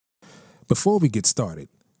Before we get started,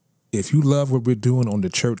 if you love what we're doing on the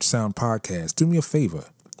Church Sound Podcast, do me a favor.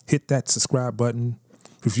 Hit that subscribe button.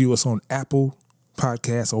 Review us on Apple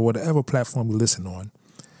Podcasts or whatever platform you listen on.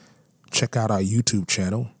 Check out our YouTube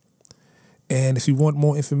channel. And if you want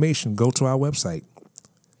more information, go to our website,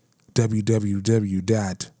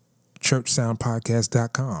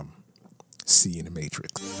 www.churchsoundpodcast.com. See you in the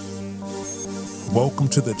Matrix. Welcome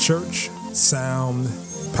to the Church Sound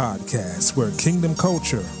Podcast, where kingdom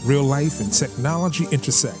culture, real life, and technology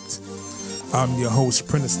intersect. I'm your host,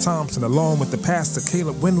 Prentice Thompson, along with the pastor,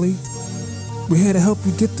 Caleb Winley. We're here to help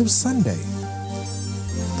you get through Sunday.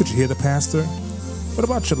 Did you hear the pastor? What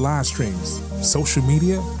about your live streams, social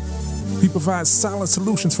media? We provide solid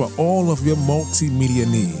solutions for all of your multimedia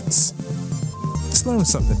needs. Let's learn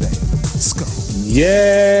something today. Let's go.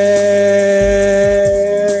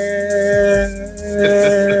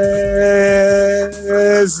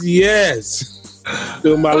 Yes.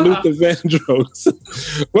 Doing my Luther Vandross.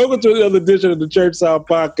 Welcome to another edition of the Church Sound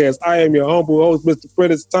Podcast. I am your humble host, Mr.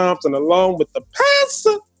 Prentice Thompson, along with the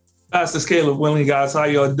pastor. Pastor Caleb Winley, guys. How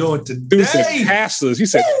y'all doing today? You said pastors. You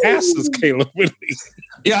said pastors, Caleb Winley.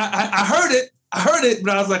 Yeah, I heard it.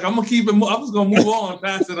 But I was like, I'm gonna keep it. I was gonna move on,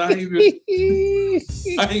 Pastor. I ain't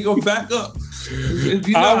gonna back up.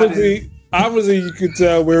 Obviously, you can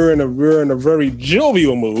tell we're in a very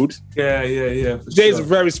jovial mood. Yeah. Today's a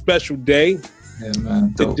very special day. Yeah,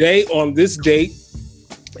 man. Dope. Today, on this date,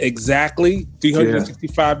 exactly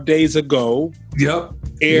 365 days ago,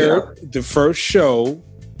 aired the first show.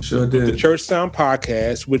 Sure did. The Church Sound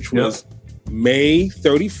Podcast, which was May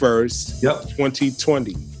 31st,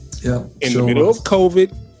 2020. Yep. In the middle of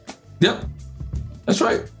COVID. Yep. That's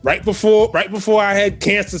right. Right before I had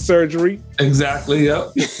cancer surgery. Exactly.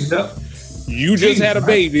 Yep. You just had a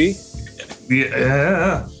baby.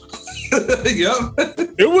 Yeah. Yep.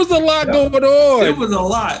 It was a lot going on. It was a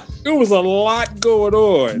lot. It was a lot going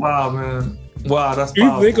on. Wow, man. Wow, that's you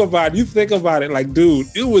powerful. think about it like, dude,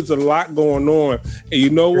 it was a lot going on. And you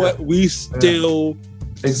know what? We still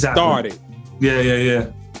started. Yeah.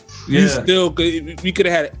 We could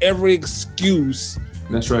have had every excuse.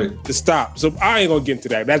 That's right. To stop. So I ain't gonna get into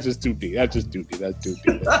that. That's just too deep. That's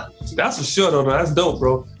for sure, though. That's dope,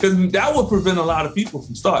 bro. Because that would prevent a lot of people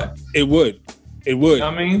from starting. It would. You know what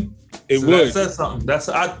I mean? It would. That says something. That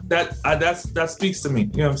speaks to me. You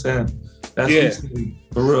know what I'm saying? That speaks to me.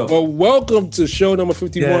 For real. Well, welcome to show number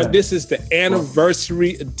 51. Yeah. This is the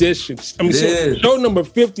anniversary edition. I mean, show number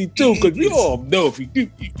 52, because we all know if you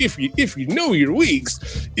know your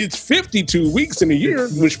weeks, it's 52 weeks in a year,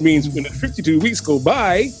 which means when the 52 weeks go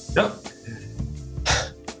by,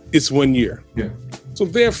 it's 1 year. Yeah. So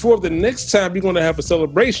therefore, the next time you're going to have a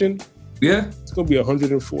celebration, it's going to be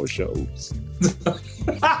 104 shows.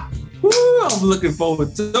 Woo, I'm looking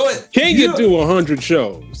forward to it. Can you do 100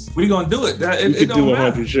 shows? We're going to do it. We could do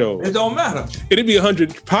 100 shows. It don't matter. It'll be 100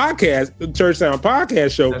 podcasts, the Church Sound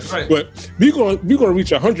Podcast show. That's right. But we're going to reach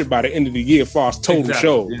 100 by the end of the year as far as total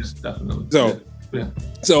shows. Yes, definitely.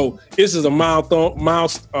 So this is a milestone.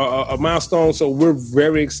 So we're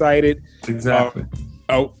very excited. Exactly.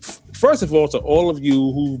 First of all, to all of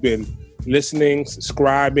you who've been listening,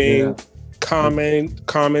 subscribing,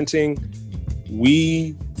 commenting,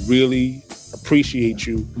 we really appreciate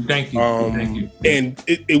you. Thank you. Thank you. And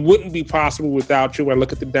it wouldn't be possible without you. I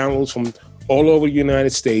look at the downloads from all over the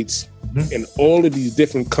United States and all of these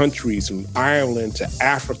different countries, from Ireland to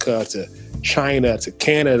Africa to China to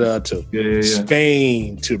Canada to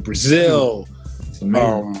Spain to Brazil.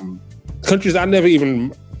 Countries I never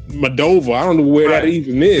even, Moldova, I don't know where that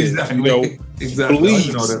even is. Exactly. You know, exactly.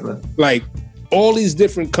 Belize, like all these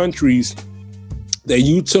different countries that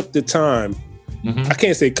you took the time. I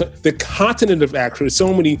can't say the continent of Africa. There's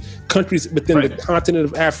so many countries within the continent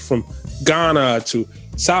of Africa, from Ghana to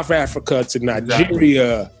South Africa to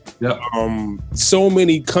Nigeria. So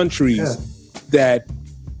many countries that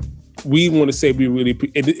we want to say we really.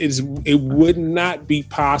 It would not be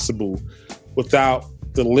possible without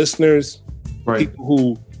the listeners, people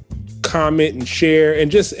who comment and share,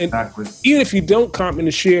 and even if you don't comment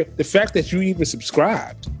and share, the fact that you even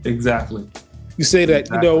subscribed. Exactly. You say that,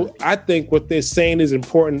 I think what they're saying is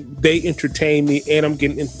important. They entertain me, and I'm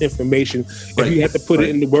getting information. If you have to put it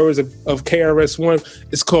in the words of KRS-One,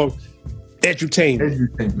 it's called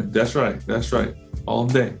edutainment. Edutainment. That's right. All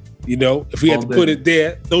day. You know, if we had to put it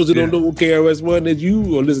there, those who don't know who KRS-One is,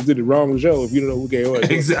 you or listen to the wrong show if you don't know who KRS-One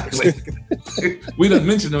is. Exactly. We done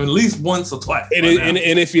mentioned them at least once or twice. And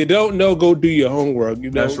if you don't know, go do your homework.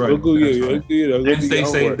 You know, that's right. Go and stay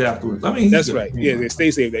saved afterwards. I mean, that's right. Yeah,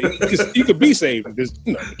 stay saved. You could be saved.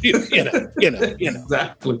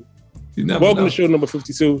 Exactly. Welcome to show number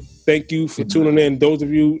 52. Thank you for tuning in. Those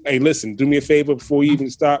of you, hey, listen, do me a favor before you even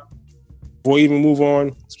stop, before you even move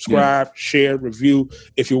on, subscribe, share, review.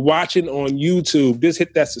 If you're watching on YouTube, just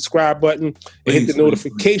hit that subscribe button and hit the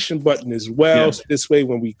notification button as well. Yeah. So this way,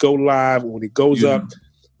 when we go live, when it goes up,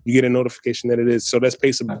 you get a notification that it is. So let's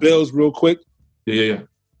pay some bills real quick. Yeah.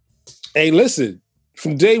 Hey, listen,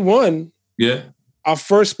 from day one, our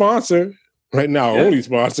first sponsor, right now, our only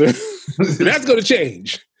sponsor, that's going to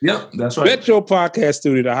change. Yep, that's right. Metro Podcast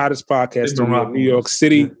Studio, the hottest podcast studio in New York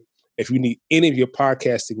City. If you need any of your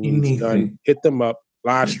podcasting needs done, hit them up.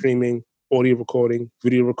 Live streaming, audio recording,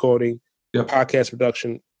 video recording, podcast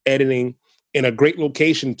production, editing, in a great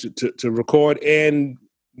location to record and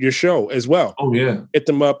your show as well. Oh, yeah. Hit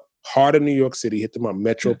them up. Heart of New York City. Hit them up.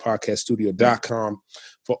 MetroPodcastStudio.com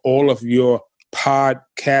for all of your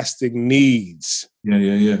podcasting needs.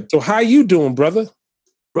 Yeah. So how you doing, brother?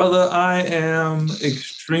 Brother, I am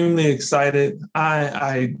extremely excited.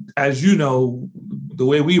 I as you know, the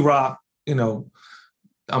way we rock,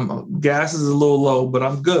 gas is a little low, but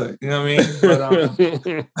I'm good. You know what I mean? But,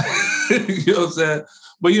 you know what I'm saying?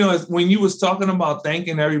 But, when you was talking about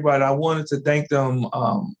thanking everybody, I wanted to thank them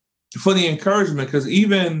for the encouragement, because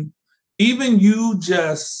even you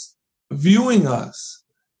just viewing us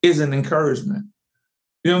is an encouragement.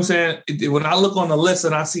 You know what I'm saying? When I look on the list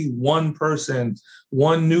and I see one person,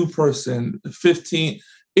 one new person, 15,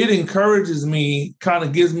 it encourages me, kind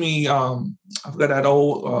of gives me, I forgot that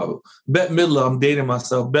old Bette Midler, I'm dating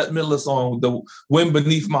myself, Bette Midler song, The Wind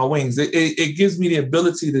Beneath My Wings. It gives me the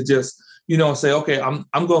ability to just, say, okay, I'm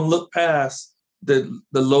going to look past the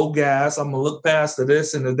low gas. I'm going to look past the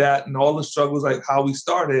this and the that and all the struggles, like how we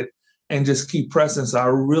started, and just keep pressing. So I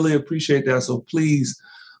really appreciate that. So please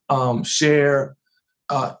share,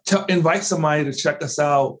 invite somebody to check us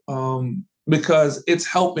out, because it's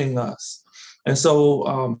helping us. And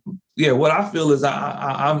so, what I feel is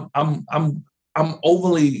I'm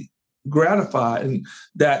overly gratified and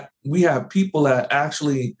that we have people that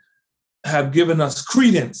actually have given us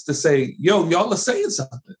credence to say, yo, y'all are saying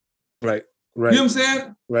something. Right. You know what I'm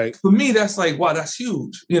saying? Right. For me, that's like, wow, that's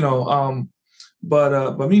huge,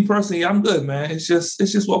 but me personally, I'm good, man. It's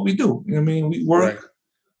just what we do. You know what I mean? We work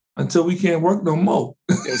until we can't work no more.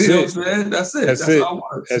 That's you know what I'm saying? That's it. That's how it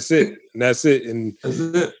works. That's it. And that's it. And that's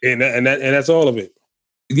it. And that's all of it.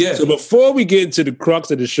 Yeah. So before we get into the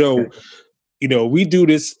crux of the show, we do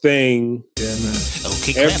this thing. Yeah, man.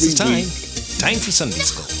 Okay, class is time. Time for Sunday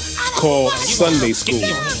school. Called Sunday School.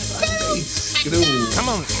 Come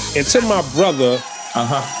on. And to my brother,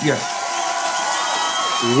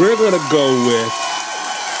 we're gonna go with,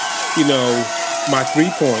 my 3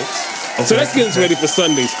 points. Okay. So let's get us ready for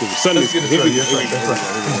Sunday school. Sunday school. Here we go.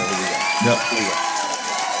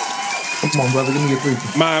 Come on, brother. Give me your 3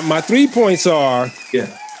 points. My 3 points are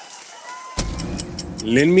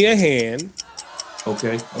lend me a hand.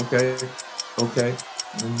 Okay.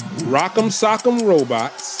 Rock'em Sock'em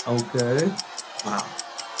Robots. Okay. Wow.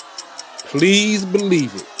 Please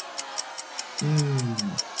believe it. Lend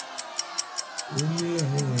me a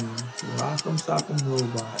hand. Rock'em Sock'em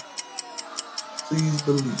Robot. Please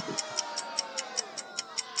believe it.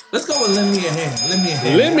 Let's go with lend me a hand.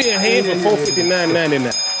 Lend me a hand for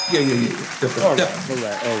 $459.99. Yeah.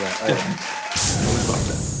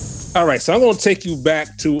 All right, so I'm gonna take you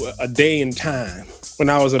back to a day in time when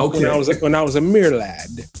I was a mere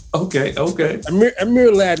lad. Okay. A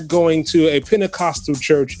mere lad going to a Pentecostal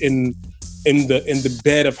church in the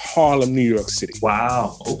bed of Harlem, New York City.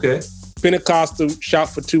 Wow. Okay. Pentecostal, shout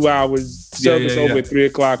for 2 hours, service over at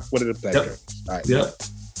 3:00. What are the pleasure? All right. Yep.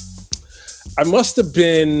 I must have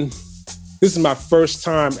been. This is my first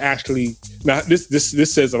time actually. Now this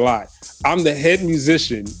says a lot. I'm the head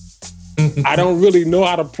musician. I don't really know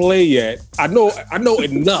how to play yet. I know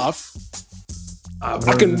enough.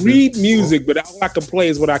 I can read music, but all I can play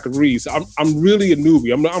is what I can read. So I'm really a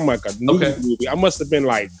newbie. I'm like a newbie. I must have been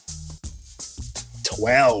like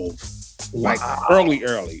 12, like early,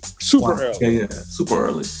 super early. Yeah, super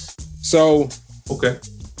early. So okay.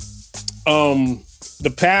 The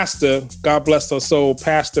pastor, God bless her soul,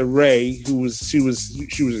 Pastor Ray, she was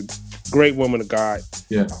a great woman of God.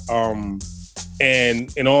 Yeah.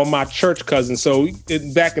 And all my church cousins. So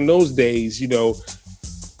back in those days,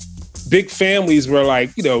 big families were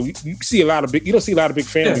like, you don't see a lot of big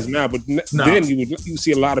families now, but then you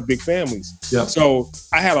see a lot of big families. Yeah. So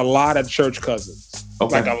I had a lot of church cousins.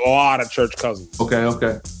 Okay. Like a lot of church cousins.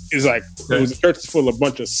 Okay. It's like it was a church full of a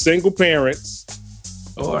bunch of single parents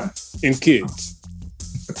and kids.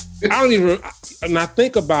 when I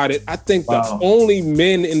think about it, I think the only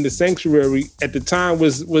men in the sanctuary at the time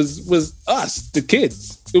was us, the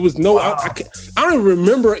kids. There was no. I don't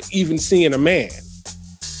remember even seeing a man.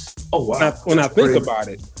 Oh wow! When I think about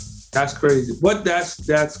it, that's crazy. But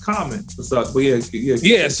that's common. So, but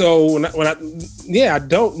yeah. So I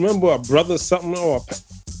don't remember a brother something or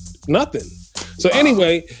nothing. So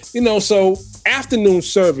anyway, so afternoon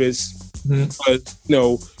service,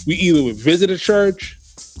 we either would visit a church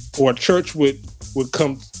or a church would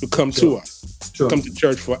come to us, come to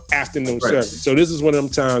church for afternoon service. So this is one of them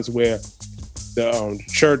times where a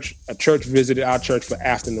church visited our church for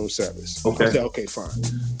afternoon service. Okay. I said, okay, fine.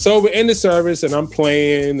 So we're in the service and I'm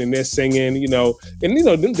playing and they're singing,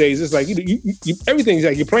 them days it's like you everything's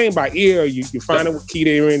like you're playing by ear. You're finding what key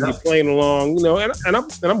they're in, you're playing along, and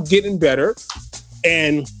I'm getting better.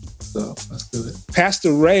 And so let's do it.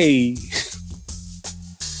 Pastor Ray,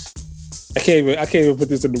 I can't even put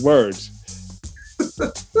this into words.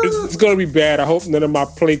 It's gonna be bad. I hope none of my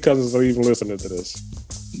play cousins are even listening to this.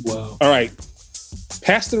 Wow. All right.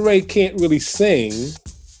 Pastor Ray can't really sing.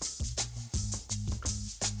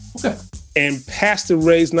 Okay. And Pastor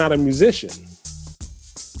Ray's not a musician.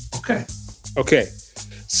 Okay.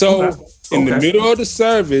 So in the middle of the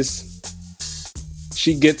service,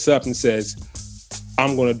 she gets up and says,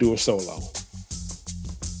 I'm going to do a solo.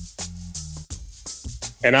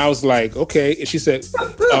 And I was like, okay. And she said,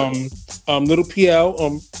 little PL,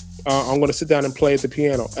 I'm going to sit down and play at the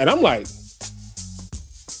piano. And I'm like,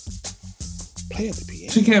 play at the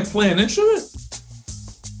piano? She can't play an instrument?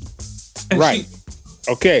 And right.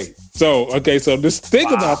 Okay. So just think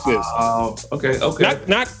about this. Okay.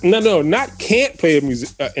 Not can't play an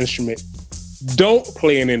instrument. Don't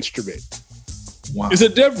play an instrument. Wow. There's a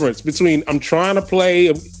difference between I'm trying to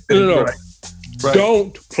play. No. Right.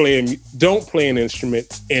 Don't play an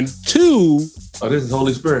instrument. And two, this is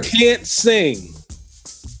Holy Spirit. Can't sing.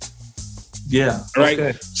 Yeah. Right.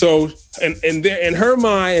 Okay. So and there in her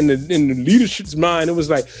mind and in the leadership's mind, it was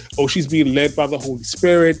like, oh, she's being led by the Holy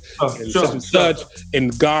Spirit and such,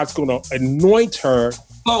 and God's going to anoint her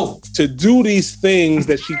to do these things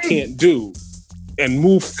that she can't do, and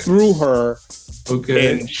move through her.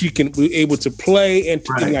 Okay. And she can be able to play and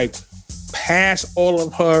to be like pass all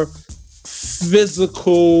of her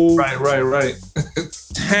physical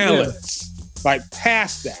talents, like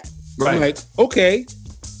past that. Right. I'm like, okay,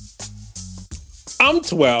 I'm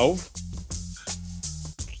 12.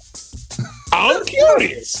 I'm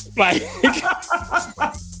curious. Like,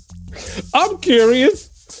 I'm curious.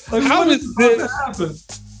 How is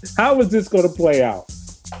this going to play out?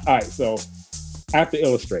 All right, so I have to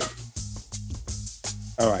illustrate.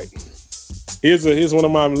 All right. Here's one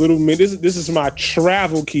of my little this is my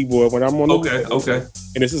travel keyboard when I'm on the road. Okay.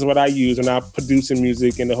 And this is what I use when I'm producing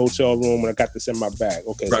music in the hotel room when I got this in my bag.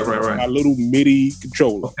 Okay. Right. My little MIDI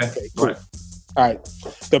controller. Okay, Cool. right. All right.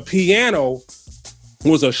 The piano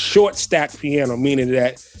was a short stack piano, meaning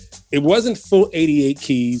that it wasn't full 88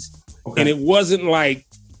 keys, and it wasn't like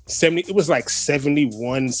 70. It was like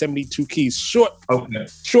 71, 72 keys. Short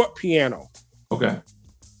piano. Okay.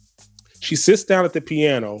 She sits down at the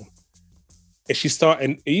piano and she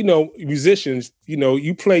and musicians,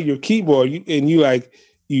 you play your keyboard and you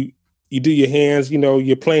do your hands,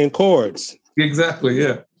 you're playing chords. Exactly.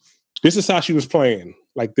 Yeah. This is how she was playing,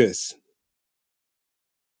 like this.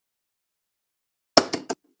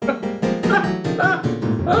 And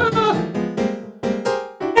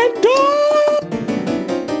God,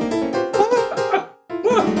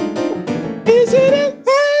 is it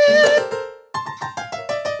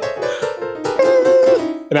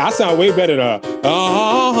and I sound way better than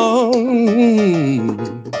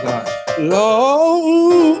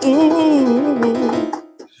Lord.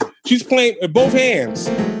 She's playing with both hands.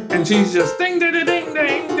 And she's just ding, ding, ding, ding,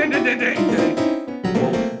 ding, ding, ding, ding.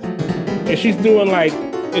 And she's doing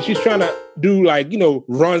and she's trying to do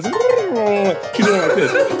runs. She's doing like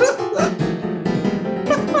this.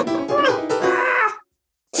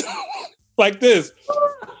 Like this.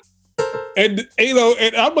 And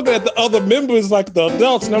and I'm looking at the other members, like the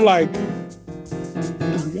adults, and I'm like,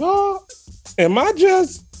 y'all, am I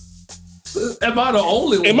the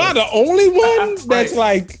only one? Am I the only one that's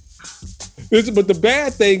like this? But the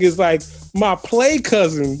bad thing is my play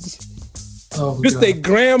cousins, they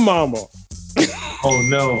grandmama. Oh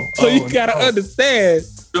no. So you gotta understand.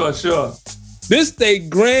 Sure. This they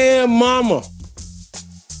grandmama.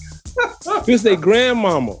 This they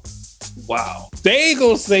grandmama. Wow. They ain't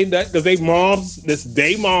gonna say that because they moms, it's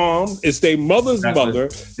they mom, it's their mother's mother.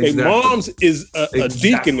 Their mom's is a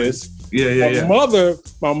deaconess. Yeah.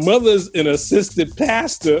 My mother's an assistant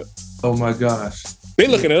pastor. Oh my gosh. They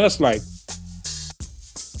looking at us like,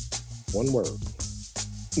 one word.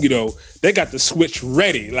 You know, they got the switch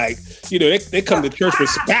ready. Like, you know, they come to church with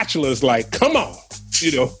spatulas. Like, come on,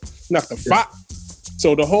 you know, knock the fire.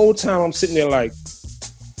 So the whole time I'm sitting there like,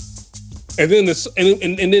 and then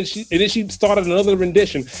she started another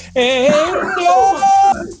rendition.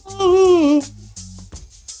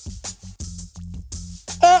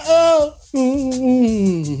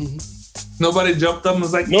 Nobody jumped up and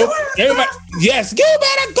was like, nope. Everybody, yes, you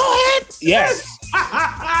better go ahead. Yes.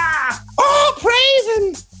 Oh,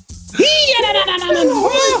 praising.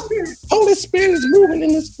 Holy Spirit is moving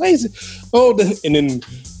in this place. And then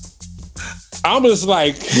I'm just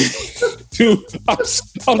like, dude,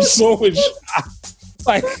 I'm so in shock.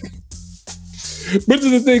 Like, but this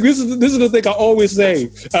is the thing. This is the thing I always say.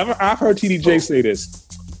 I've heard TDJ say this.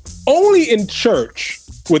 Only in church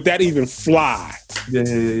would that even fly.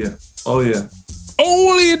 Yeah. Oh yeah.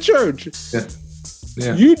 Only in church.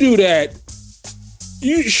 Yeah. You do that.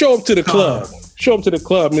 You show up to the club. Show up to the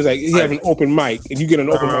club and it's like you have an open mic and you get an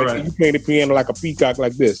open mic and you play the piano like a peacock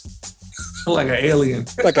like this. Like an alien.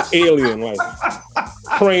 Like an alien, like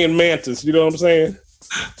praying mantis. You know what I'm saying?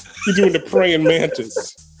 You're doing the praying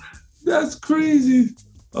mantis. That's crazy.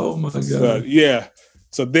 Oh my God. Yeah.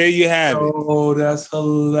 So there you have it. Oh, that's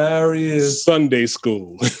hilarious. Sunday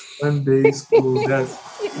school. Sunday school. That's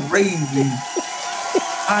crazy.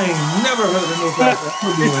 I ain't never heard of no pastor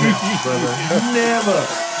doing that, brother. Never.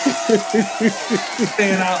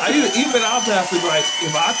 And even our pastor, like,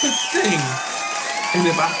 if I could sing and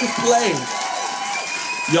if I could play,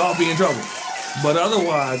 y'all be in trouble. But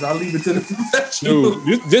otherwise, I'll leave it to the professional.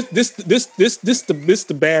 Dude, this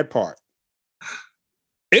the bad part.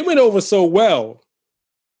 It went over so well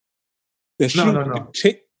that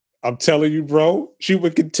I'm telling you, bro, she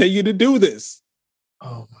would continue to do this.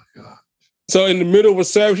 Oh my God. So in the middle of a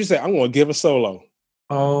service, she said, I'm going to give a solo.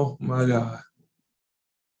 Oh my God.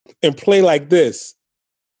 And play like this.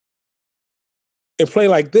 And play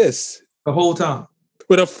like this. The whole time.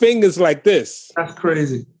 With her fingers like this. That's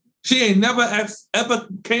crazy. She ain't never ever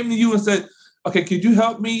came to you and said, okay, could you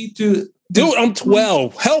help me to... Dude, I'm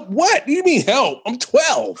 12. Help what? Do you mean help? I'm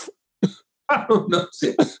 12. I don't know.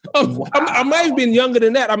 I might have been younger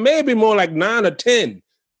than that. I may have been more like 9 or 10.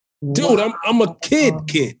 Dude, I'm a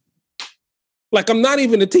kid. Like, I'm not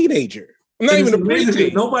even a teenager. I'm not even a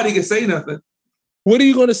preteen. Nobody can say nothing. What are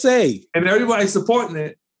you going to say? And everybody's supporting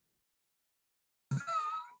it.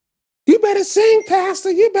 You better sing,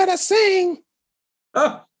 Pastor. You better sing.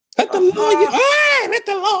 Let the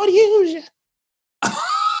Lord use you.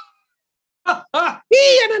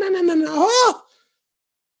 No.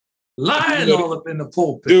 Lying all up in the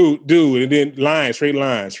pulpit. Dude, and then straight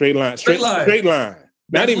line.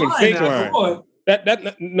 Not even fake line.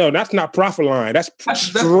 That's not prophet line. That's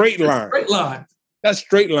straight line. Straight line. That's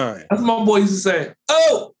straight line. That's what my boy used to say.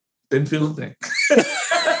 Oh, didn't feel a thing.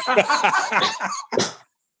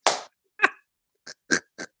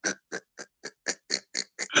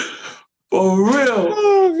 For real.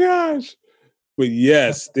 Oh gosh. But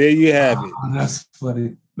yes, there you have it. Oh, that's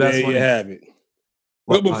funny. You have it.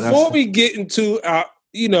 But before we get into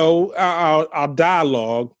our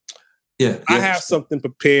dialogue, I have something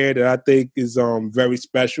prepared that I think is very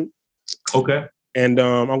special. Okay. And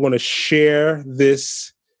I'm going to share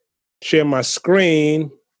my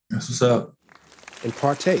screen. That's what's up. And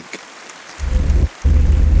partake.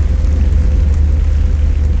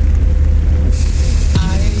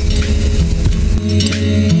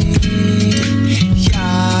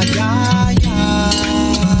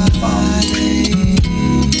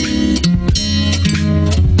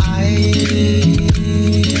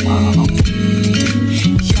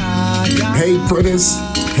 Hey, Prentice.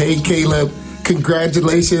 Hey, Caleb.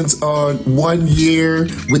 Congratulations on 1 year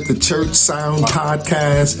with the Church Sound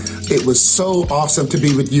podcast. It was so awesome to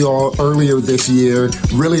be with you all earlier this year.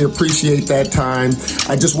 Really appreciate that time.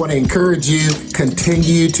 I just want to encourage you,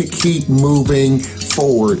 continue to keep moving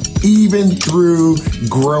forward, even through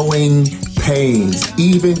growing pains.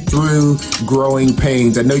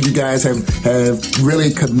 I know you guys have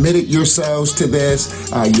really committed yourselves to this.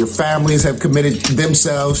 Your families have committed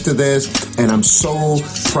themselves to this. And I'm so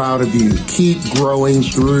proud of you. Keep growing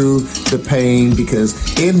through the pain, because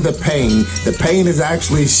in the pain is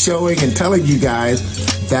actually showing and telling you guys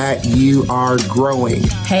that you are growing.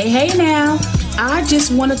 Hey now. I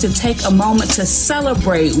just wanted to take a moment to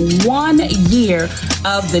celebrate 1 year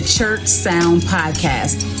of the Church Sound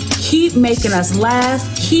podcast. Keep making us laugh,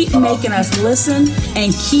 keep making us listen,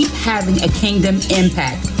 and keep having a kingdom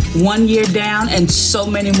impact. 1 year down and so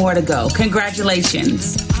many more to go.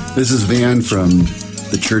 Congratulations. This is Van from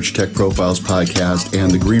the Church Tech Profiles podcast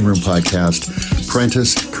and the Green Room podcast.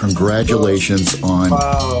 Prentice, congratulations on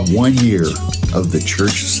 1 year of the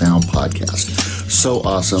Church Sound podcast. So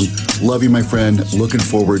awesome. Love you, my friend. Looking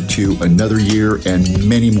forward to another year and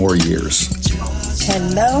many more years.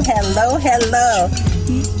 Hello.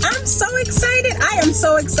 I'm so excited. I am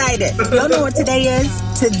so excited. Y'all know what today is?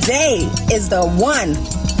 Today is the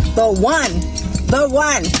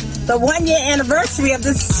 1 year anniversary of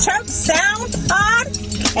this Church Sound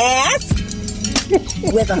podcast,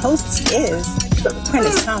 where the host is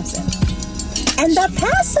Prentice Thompson. And the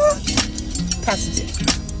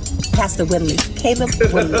Pastor Winley, Caleb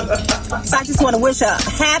Winley. So I just want to wish a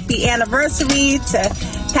happy anniversary to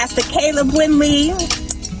Pastor Caleb Winley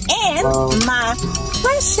and my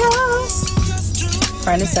precious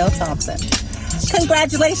Prentice L. Thompson.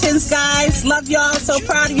 Congratulations, guys. Love y'all. So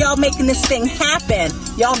proud of y'all making this thing happen.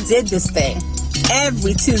 Y'all did this thing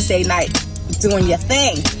every Tuesday night, doing your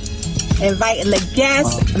thing. Inviting the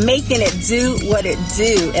guests, making it do what it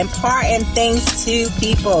do, imparting things to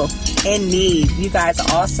people in need. You guys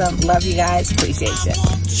are awesome. Love you guys. Appreciate you.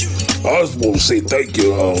 I just want to say thank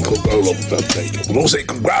you. I want to say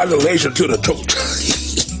congratulations to the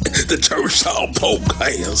Church Sound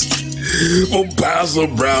podcast. Oh, Pastor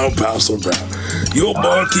Brown. Your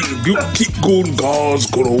boy keep going God's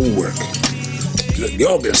good old work.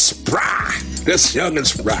 Y'all get spry. This young and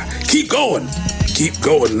spry. Keep going.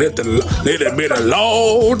 Let it be the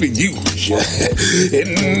Lord use you.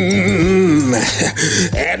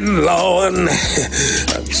 And Lord,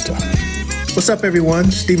 let me stop. What's up,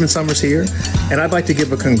 everyone? Stephen Summers here, and I'd like to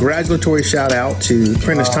give a congratulatory shout out to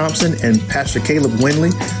Prentice Thompson and Pastor Caleb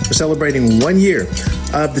Winley for celebrating 1 year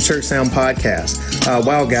of the Church Sound podcast.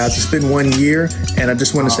 Wow, guys, it's been 1 year, and I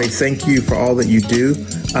just want to say thank you for all that you do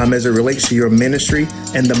as it relates to your ministry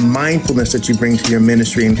and the mindfulness that you bring to your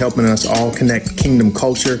ministry and helping us all connect kingdom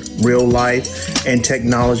culture, real life, and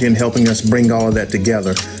technology, and helping us bring all of that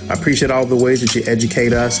together. I appreciate all the ways that you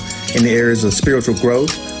educate us in the areas of spiritual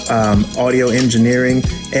growth, audio engineering,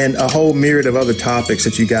 and a whole myriad of other topics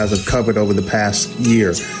that you guys have covered over the past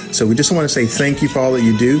year. So we just want to say thank you for all that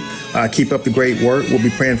you do. Keep up the great work. We'll be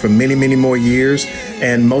praying for many, many more years.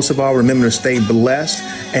 And most of all, remember to stay blessed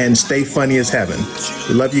and stay funny as heaven.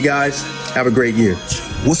 We love you guys. Have a great year.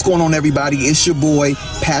 What's going on, everybody? It's your boy,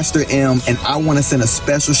 Pastor M, and I want to send a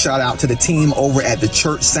special shout out to the team over at the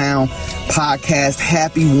Church Sound podcast.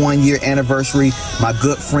 Happy 1 year anniversary. My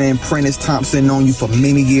good friend, Prentice Thompson, known you for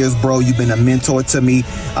many years, bro. You've been a mentor to me.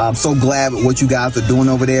 I'm so glad with what you guys are doing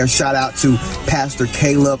over there. Shout out to Pastor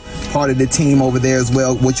Caleb, part of the team over there as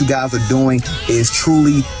well. What you guys are doing is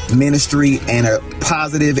truly ministry and a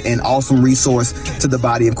positive and awesome resource to the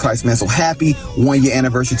body of Christ, man. So happy 1 year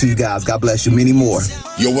anniversary to you guys. God bless you. Many more.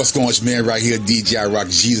 Yo, what's going on, man? Right here, DJ Rock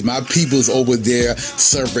G's. My people's over there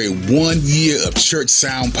celebrate 1 year of Church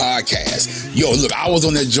Sound podcast. Yo, look, I was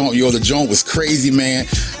on that joint. Yo, the joint was crazy, man.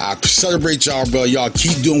 I celebrate y'all, bro. Y'all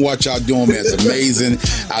keep doing what y'all doing, man. It's amazing.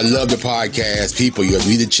 I love the podcast. People, you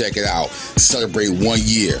need to check it out. Celebrate 1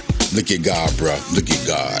 year. Look at God, bro. Look at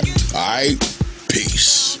God. All right?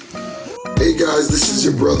 Peace. Hey, guys, this is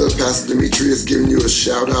your brother, Pastor Demetrius, giving you a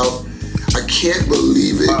shout out. I can't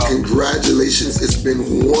believe it. Wow. Congratulations. It's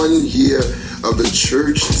been 1 year of the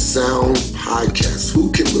Church Sound podcast.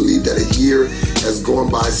 Who can believe that a year has gone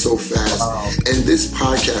by so fast? Wow. And this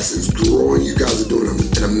podcast is growing. You guys are doing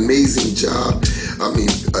an amazing job. I mean,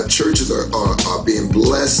 churches are being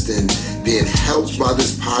blessed and being helped by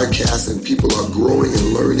this podcast, and people are growing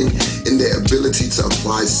and learning in their ability to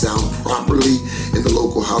apply sound properly in the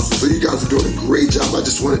local houses. So you guys are doing a great job. I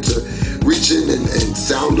just wanted to reach in and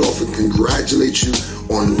sound off and congratulate you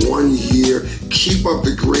on 1 year. Keep up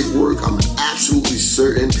the great work. I'm absolutely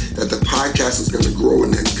certain that the podcast is going to grow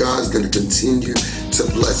and that God's going to continue to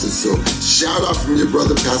bless it. So shout out from your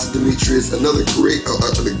brother, Pastor Demetrius. Another great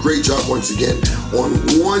job once again on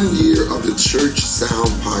 1 year of the Church Sound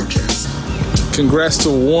podcast. Congrats to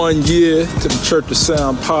 1 year to the Church of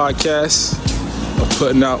Sound podcast of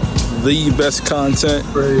putting out the best content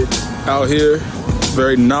out here.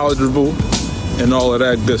 Very knowledgeable and all of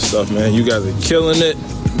that good stuff, man. You guys are killing it.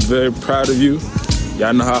 Very proud of you.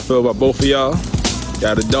 Y'all know how I feel about both of y'all.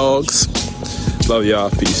 Y'all the dogs. Love y'all.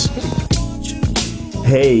 Peace.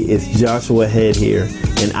 Hey, it's Joshua Head here,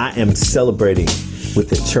 and I am celebrating with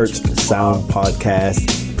the Church Sound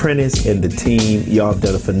podcast. Prentice and the team, y'all have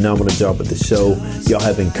done a phenomenal job with the show. Y'all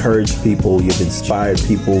have encouraged people. You've inspired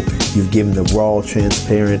people. You've given the raw,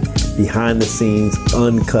 transparent, behind the scenes,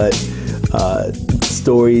 uncut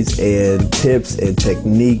stories and tips and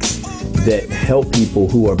techniques that help people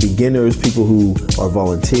who are beginners, people who are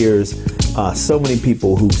volunteers, so many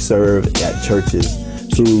people who serve at churches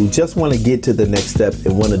who just want to get to the next step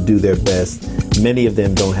and want to do their best Many of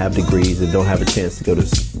them don't have degrees and don't have a chance to go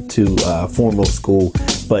to formal school,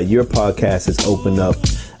 but your podcast has opened up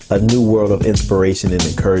a new world of inspiration and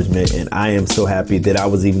encouragement, and I am so happy that I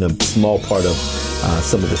was even a small part of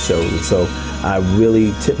some of the shows. So I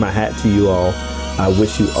really tip my hat to you all. I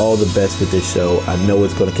wish you all the best with this show. I know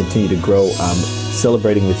it's going to continue to grow. I'm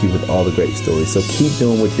celebrating with you with all the great stories. So keep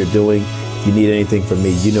doing what you're doing. If you need anything from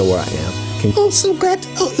me, you know where I am. Oh, so glad.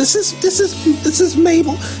 This is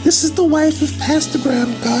Mabel. This is the wife of Pastor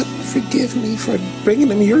Brown. God forgive me for bringing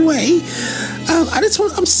him your way.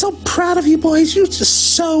 I'm so proud of you boys. You're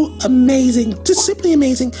just so amazing, just simply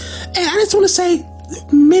amazing. And I just want to say,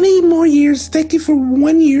 many more years. Thank you for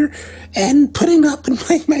 1 year and putting up and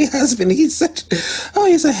playing my husband. He's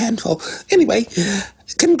a handful. Anyway,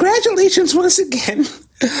 congratulations once again.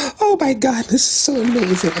 Oh my God, this is so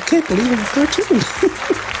amazing. I can't believe I'm 13.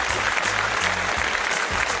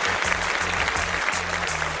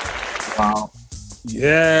 Wow.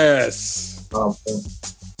 Yes. Oh,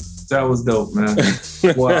 that was dope, man.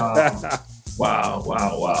 Wow.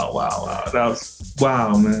 That was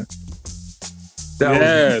wow, man.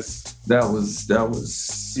 That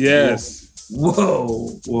was yes.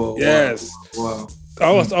 Whoa. Yes. Wow.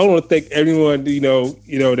 I want to thank everyone,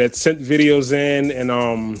 that sent videos in, and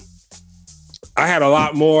I had a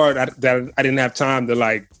lot more that I didn't have time to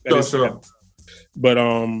Sure. But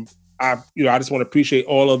I just want to appreciate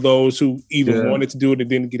all of those who even wanted to do it and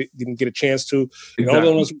didn't get a chance to. Exactly. And all of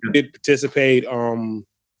those who did participate.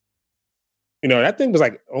 That thing was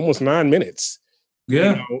like almost 9 minutes.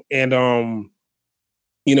 Yeah.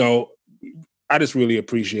 I just really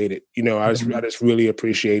appreciate it. I just really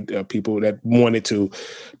appreciate people that wanted to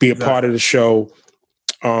be a part of the show.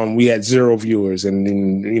 We had 0 viewers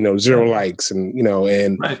and 0 likes and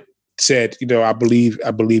right. Said, I believe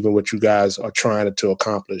in what you guys are trying to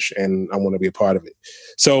accomplish, and I want to be a part of it.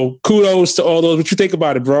 So kudos to all those. What you think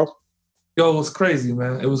about it, bro? Yo, it was crazy,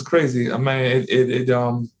 man. It was crazy. I mean, it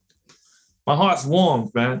my heart's warm,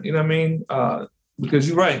 man. You know what I mean? Because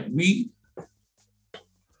you're right. We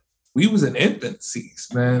was in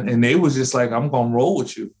infancies, man, and they was just like, I'm gonna roll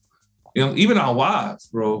with you. Even our wives,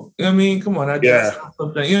 bro. You know what I mean? Come on, that's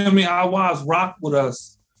something. You know what I mean? Our wives rock with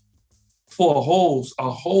us for a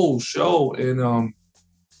whole show, and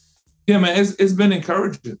man, it's been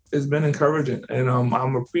encouraging. It's been encouraging, and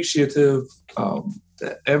I'm appreciative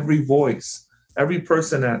that every voice, every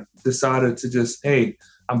person that decided to just, hey,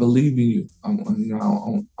 I believe in you. I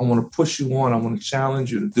want to push you on. I want to challenge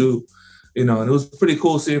you to do. And it was pretty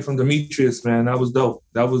cool seeing from Demetrius, man. That was dope.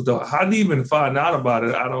 How did you even find out about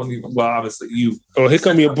it? Obviously you. Oh, here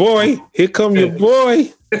come your boy.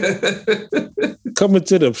 Coming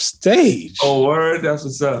to the stage. Oh, word? That's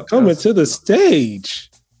what's up. Coming to the stage.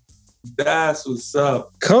 That's what's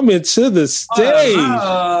up. Coming to the stage.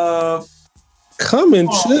 Coming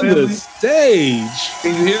to the stage.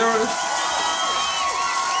 Can you hear us?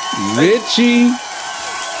 Richie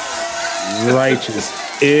Righteous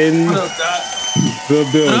in the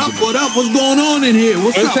building. What up? What's going on in here?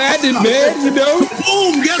 What's up? happening, man?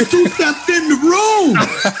 Boom! Guess who stepped in the room?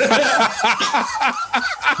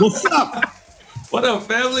 What's up? What up,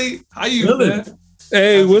 family? How you, man?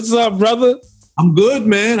 Hey, what's up, brother? I'm good,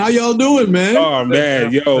 man. How y'all doing, man? Oh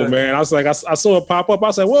man, man. I was like, I saw it pop up. I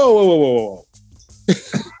was like, whoa.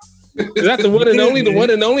 Is that the one and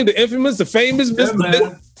only, the infamous, the famous,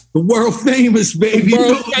 man. The world famous, baby.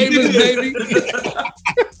 Baby.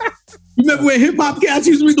 Remember when hip hop cats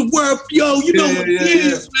used to be the world? Yo, what it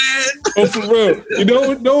is, man. Oh, for real. You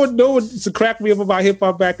know what used to crack me up about hip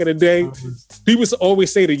hop back in the day? People used to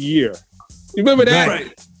always say the year. You remember that?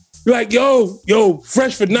 Right. Like, yo,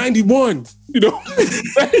 fresh for 91. Forget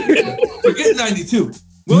 92.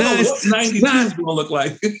 Nice. 92 is gonna look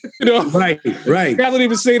like. Right. Guys don't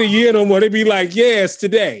even say the year no more. They be like, yeah, it's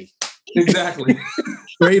today. Exactly.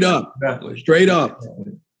 Straight up. Exactly. Straight up.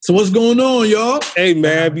 So what's going on, y'all? Hey,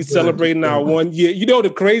 man, we celebrating our 1 year. You know the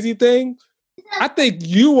crazy thing? I think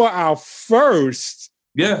you were our first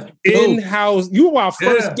in-house. You were our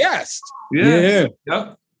first guest. Yeah.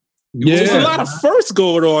 Yep. There's a lot of firsts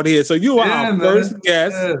going on here. So you are our first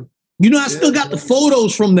guest. Yeah. I still got the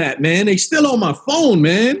photos from that, man. They still on my phone,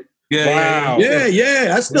 man. Wow.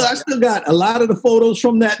 Yeah. I still got a lot of the photos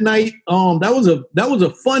from that night. That was a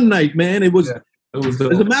fun night, man. It was. Yeah. It was.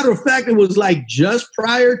 As a matter of fact, it was like just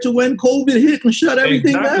prior to when COVID hit and shut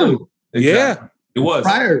everything down. Exactly. Yeah, it was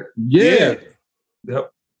prior. Yeah.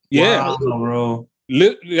 Yep. Yeah, wow, bro.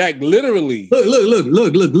 Like literally.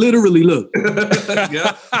 Look. Literally, look.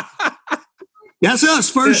 Yeah. That's us.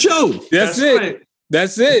 First show. That's it. Right.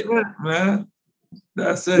 That's it, man.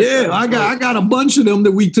 That's it. Yeah, I got a bunch of them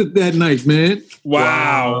that we took that night, man.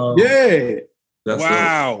 Wow. Yeah.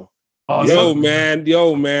 Wow. Awesome.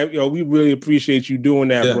 Yo, man, we really appreciate you doing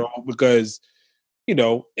that, bro, because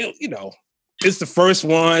it's the first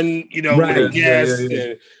one, Right. with guests.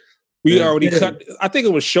 And we already cut. I think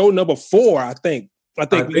it was show number 4. I think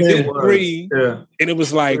we did 3, and it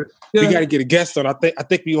was like we got to get a guest on. I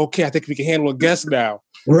think we okay. I think we can handle a guest now.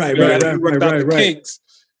 Right. Kinks.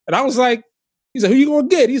 And I was like, he said, "Who you gonna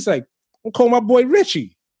get?" He's like, "I'm call my boy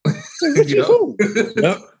Richie." I said, Richie who?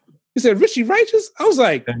 Yep. He said, "Richie Righteous." I was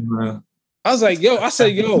like, yo,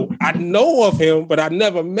 I know of him, but I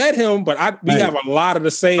never met him. But we have a lot of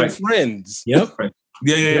the same friends. Yep.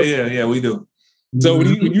 Yeah, we do. So when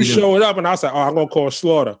you showed up, and I was like, "Oh, I'm gonna call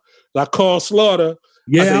Slaughter." So I called Slaughter.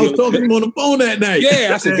 Yeah, I was talking to him on the phone that night.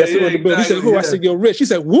 Yeah, I said, "Guess who in the building?" He said, "Who?" I said, "Yo, Rich." He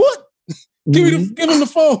said, "What? Give him the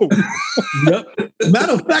phone." Yep.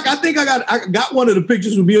 Matter of fact, I think I got one of the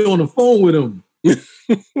pictures with me on the phone with him.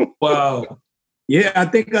 Wow. Yeah, I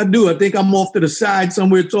think I do. I think I'm off to the side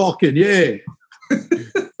somewhere talking. Yeah.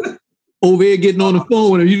 Over here getting on the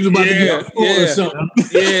phone with him. He was about to get on the phone or something.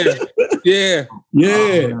 Yeah.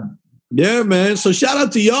 Yeah, man. So shout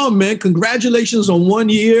out to y'all, man. Congratulations on 1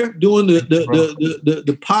 year doing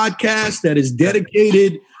the podcast that is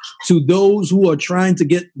dedicated to those who are trying to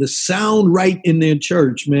get the sound right in their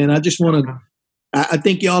church, man. I just want to, I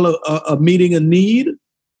think y'all are meeting a need.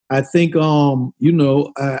 I think, my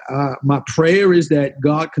prayer is that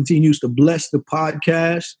God continues to bless the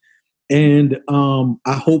podcast. And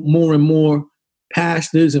I hope more and more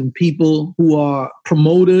pastors and people who are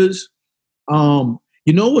promoters.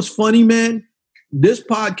 What's funny, man? This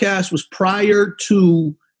podcast was prior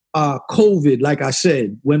to COVID, like I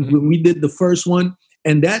said, when we did the first one.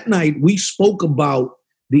 And that night we spoke about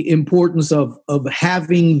the importance of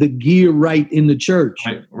having the gear right in the church.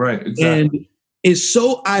 Right, exactly. And it's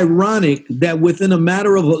so ironic that within a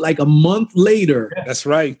matter of like a month later, that's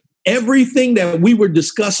right. Everything that we were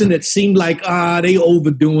discussing that seemed like, they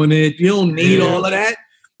overdoing it. You don't need all of that.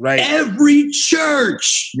 Right. Every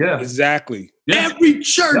church. Yeah. Exactly. Yeah. Every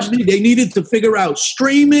church, they needed to figure out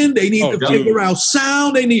streaming. They need to figure out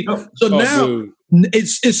sound. They need. So now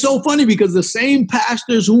it's so funny because the same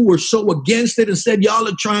pastors who were so against it and said, y'all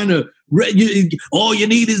are trying to, all you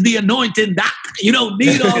need is the anointing, doc. You don't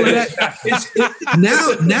need all of that.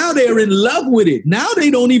 Now they're in love with it. Now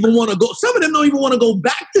they don't even want to go. Some of them don't even want to go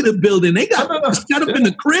back to the building. They got set up in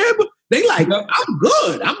the crib. They like, I'm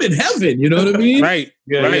good. I'm in heaven. You know what I mean? Right.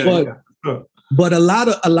 But a lot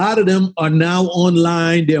of them are now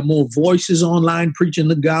online. There are more voices online preaching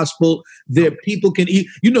the gospel. There people can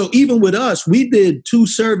even with us, we did 2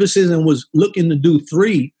 services and was looking to do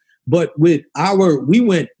 3. But with we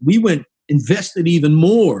went invested even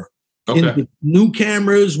more in the new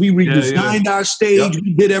cameras. We redesigned our stage.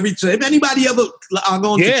 We did everything. If anybody ever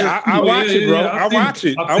go into church, I watch it, bro. I watch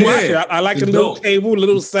it. I like the little table,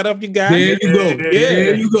 little setup you got. There you go.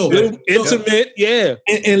 There you go. Little intimate,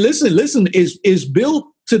 And listen, is built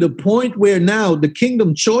to the point where now the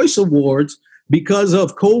Kingdom Choice Awards, because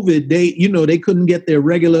of COVID, they couldn't get their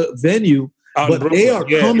regular venue, but they are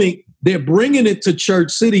coming. They're bringing it to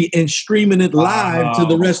Church City and streaming it live to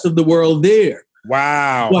the rest of the world there.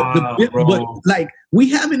 Wow. But like we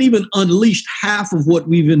haven't even unleashed half of what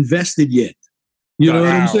we've invested yet. You know what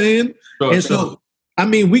I'm saying? So I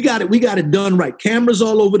mean, we got it done right. Cameras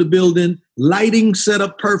all over the building, lighting set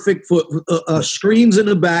up perfect for screens in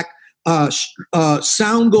the back,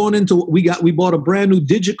 sound going into. We bought a brand new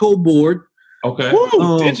Digico board. Okay.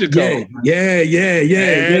 Digico. Yeah.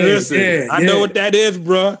 I know what that is,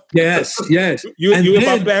 bro. Yes. You in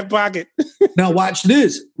my back pocket. Now watch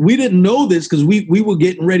this. We didn't know this because we were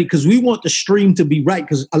getting ready because we want the stream to be right.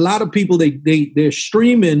 Because a lot of people they're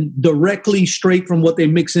streaming directly straight from what they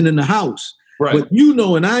mixing in the house. Right. But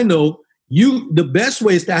and I know the best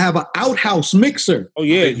way is to have an outhouse mixer. Oh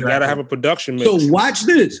yeah, you gotta have a production mix. So watch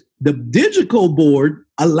this. The Digico board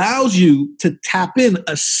allows you to tap in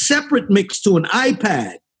a separate mix to an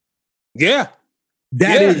iPad. Yeah.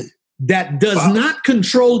 That does not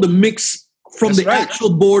control the mix from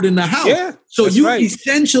actual board in the house. Yeah. So you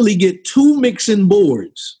essentially get 2 mixing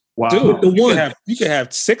boards. Wow. Dude, you can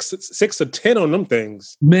have 6 or 10 on them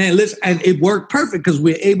things. Man, listen, and it worked perfect because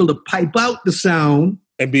we're able to pipe out the sound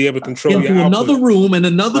and be able to control into another room, and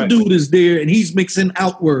another dude is there and he's mixing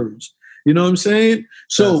outwards. You know what I'm saying?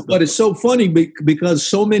 So, but it's so funny because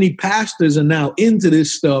so many pastors are now into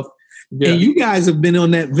this stuff. Yeah. And you guys have been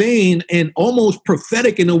on that vein and almost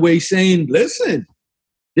prophetic in a way saying, listen,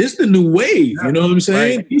 this is the new wave. You know what I'm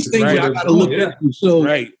saying? Right. These things I got to look into. So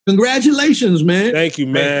congratulations, man. Thank you,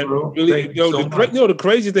 man. The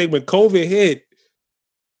crazy thing when COVID hit,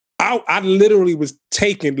 I literally was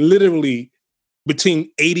taking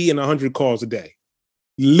between 80 and 100 calls a day.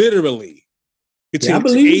 literally between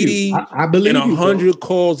 80 and 100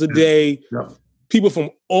 calls a day. Yeah. People from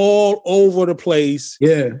all over the place.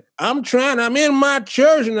 Yeah. I'm in my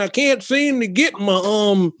church and I can't seem to get my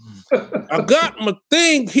I got my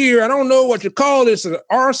thing here. I don't know what you call this, an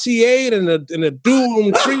RCA and a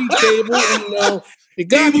dual tree cable. And you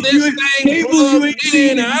got this thing plugged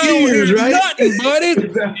in. I don't hear nothing, buddy.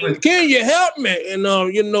 Exactly. Can you help me? And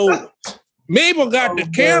Mabel got the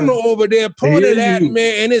camera over there pointed at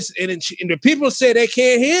me, and the people say they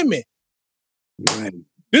can't hear me. Right.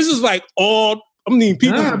 This is like all. I mean,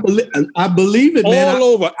 people. I believe it, all man. All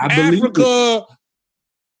over Africa.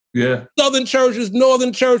 Yeah. Southern churches,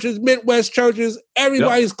 northern churches, Midwest churches.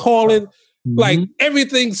 Everybody's calling. Like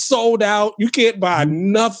everything's sold out. You can't buy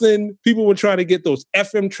nothing. People were trying to get those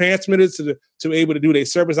FM transmitters to be able to do their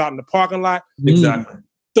service out in the parking lot. Exactly.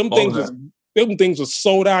 Them things were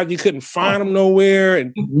sold out. You couldn't find them nowhere,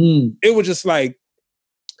 and it was just like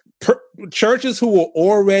churches who were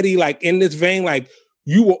already like in this vein, like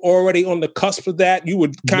you were already on the cusp of that. You were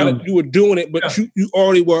you were doing it, but you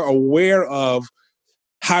already were aware of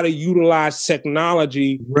how to utilize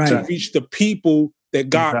technology to reach the people that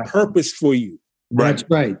God purposed for you. That's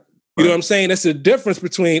right. You know what I'm saying? That's the difference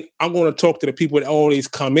between I'm going to talk to the people that always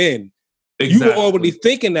come in. Exactly. You were already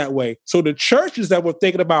thinking that way. So the churches that were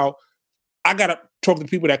thinking about, I got to talk to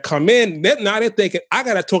people that come in, now they're thinking, I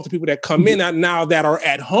got to talk to people that come in now that are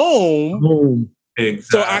at home.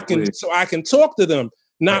 Exactly. So I can talk to them,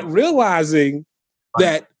 not realizing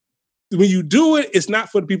that when you do it, it's not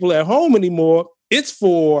for the people at home anymore. It's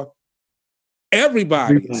for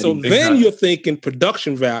everybody. So then you're thinking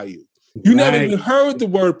production value. You never even heard the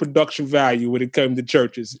word production value when it came to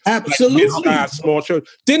churches. Absolutely. Like small church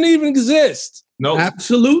didn't even exist. No.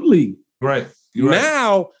 Absolutely. Right.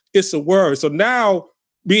 Now it's a word. So now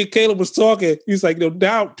me and Caleb was talking. He's like,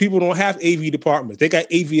 now people don't have AV departments. They got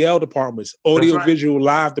AVL departments, audio visual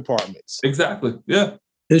live departments. Exactly. Yeah.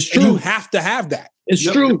 It's true. And you have to have that. It's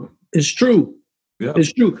true. It's true. Yeah.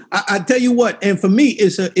 It's true. I tell you what, and for me,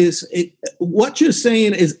 what you're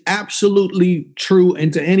saying is absolutely true.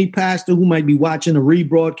 And to any pastor who might be watching a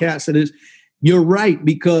rebroadcast of this, you're right,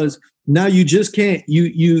 because now you just can't.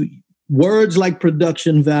 You words like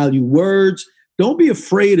production value, words. Don't be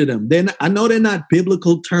afraid of them. I know they're not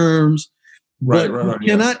biblical terms, but you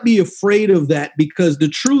cannot be afraid of that, because the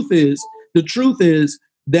truth is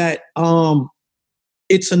that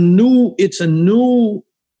it's a new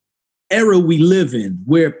era we live in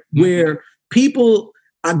where people,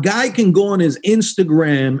 a guy can go on his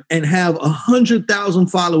Instagram and have 100,000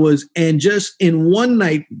 followers and just in one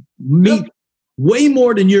night meet way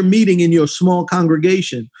more than you're meeting in your small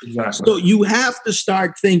congregation. Exactly. So you have to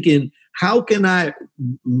start thinking, how can I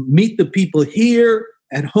meet the people here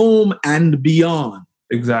at home and beyond?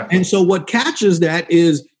 Exactly. And so what catches that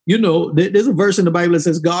is, there's a verse in the Bible that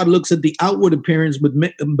says God looks at the outward appearance, but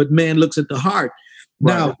man looks at the heart.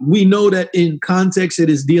 Right. Now, we know that in context, it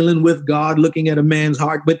is dealing with God looking at a man's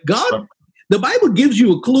heart. But God, the Bible gives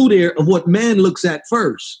you a clue there of what man looks at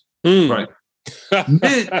first. Right.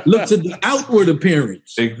 Man looks at the outward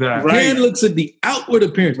appearance. Exactly. Man looks at the outward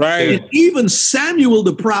appearance. Right. And even Samuel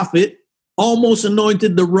the prophet almost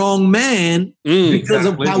anointed the wrong man because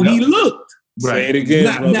of how he looked. Right. Say it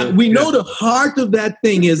again. Now we know the heart of that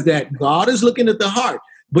thing is that God is looking at the heart.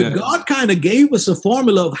 But God kind of gave us a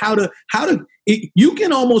formula of how to. You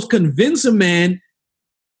can almost convince a man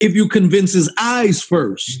if you convince his eyes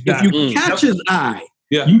first. Exactly. If you catch his eye,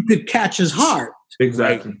 you could catch his heart.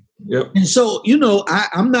 Exactly. Yep. And so,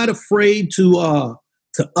 I'm not afraid to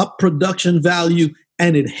up production value,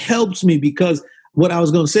 and it helps me, because what I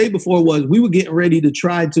was going to say before was we were getting ready to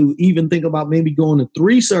try to even think about maybe going to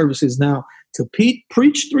 3 services. Now, to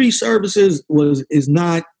preach 3 services is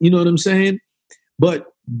not, you know what I'm saying? But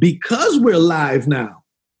because we're live now,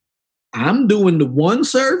 I'm doing the 1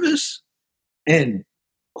 service, and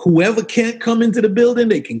whoever can't come into the building,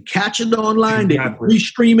 they can catch it online. They can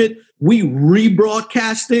restream it. We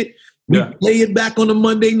rebroadcast it. We play it back on a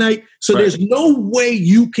Monday night. So there's no way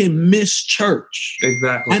you can miss church.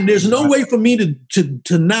 Exactly. And there's no way for me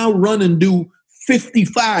to now run and do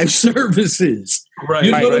 55 services. Right.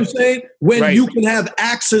 You know what I'm saying? When you can have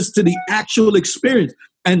access to the actual experience.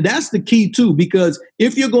 And that's the key too, because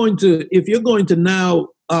if you're going to now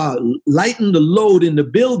lighten the load in the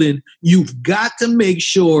building, you've got to make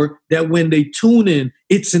sure that when they tune in,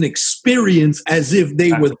 it's an experience as if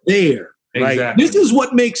they were there. Exactly. This is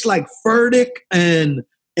what makes like Furtick and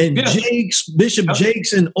and Jakes, Bishop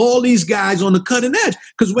Jakes, and all these guys on the cutting edge.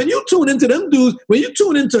 Because when you tune into them dudes, when you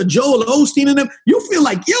tune into Joel Osteen and them, you feel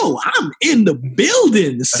like, yo, I'm in the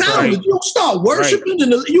building. The sound, you don't start worshiping,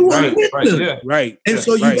 and you want with them. Right. And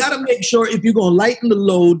so you got to make sure if you're going to lighten the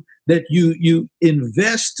load, that you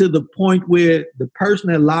invest to the point where the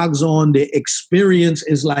person that logs on, the experience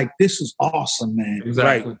is like, this is awesome, man.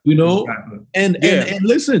 Exactly. You know? And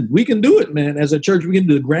listen, we can do it, man. As a church, we can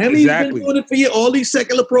do it. Grammy's been doing it for you. All these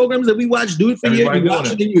secular programs that we watch do it for you. You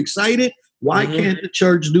watch it and you're excited. Why can't the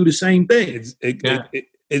church do the same thing?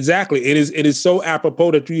 Exactly. It is so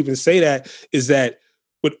apropos that you even say that, is that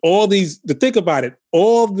with all these, to think about it,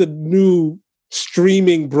 all the new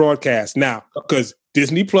streaming broadcasts now, because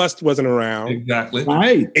Disney Plus wasn't around. Exactly.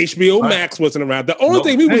 Right. HBO Max wasn't around. The only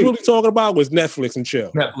thing we was really talking about was Netflix and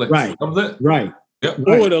chill. Netflix. Right. Right. Yep.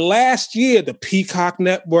 Over the last year, the Peacock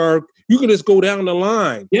Network, you can just go down the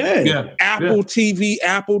line. Apple TV,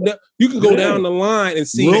 you can go down the line and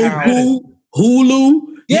see Roku, Hulu.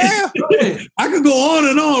 Yeah. I could go on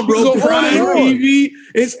and on, bro. Prime TV.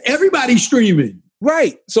 It's everybody streaming.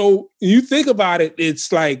 Right. So you think about it,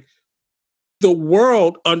 it's like, the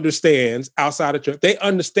world understands outside of church. They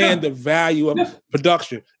understand the value of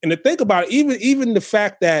production. And to think about it, even the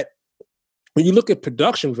fact that when you look at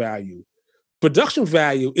production value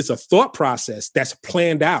is a thought process that's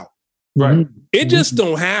planned out. Right. It just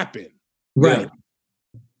don't happen. Right.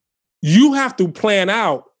 You have to plan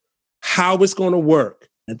out how it's going to work.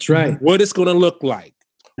 That's right. What it's going to look like.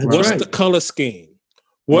 What's the color scheme?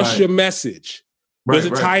 What's your message? Does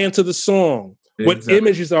it tie into the song? What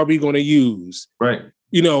images are we going to use? Right.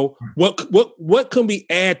 You know, what can we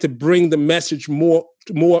add to bring the message more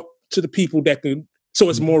to the people that can, so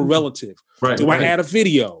it's more relative? Right. Do I add a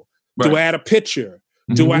video? Right. Do I add a picture?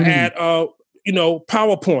 Do I add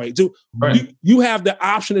PowerPoint? You have the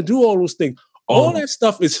option to do all those things. All that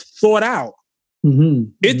stuff is thought out.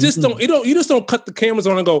 It just you just don't cut the cameras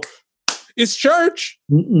on and go, it's church.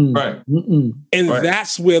 Right. And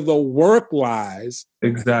that's where the work lies.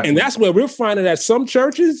 Exactly. And that's where we're finding that some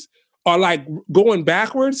churches are like going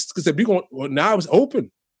backwards because they're going, well, now it's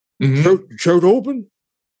open. Church open?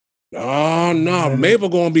 No. Maybe we're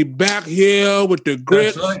going to be back here with the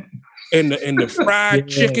grits and the fried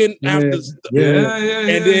chicken after.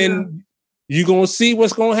 And then you're going to see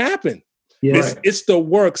what's going to happen. It's the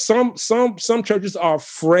work. Some churches are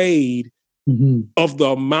afraid of the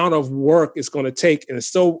amount of work it's going to take. And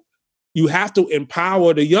so you have to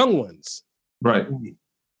empower the young ones. Right.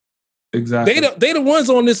 Exactly. They the ones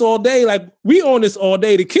on this all day. Like, we on this all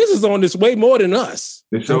day. The kids is on this way more than us.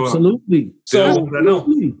 Absolutely. So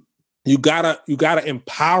you gotta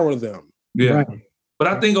empower them. Yeah. Right. But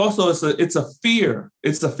I think also it's a fear.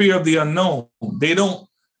 It's the fear of the unknown. I don't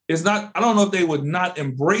know if they would not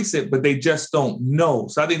embrace it, but they just don't know.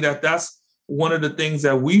 So I think that's one of the things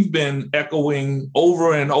that we've been echoing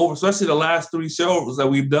over and over, especially the last 3 shows that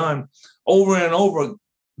we've done over and over.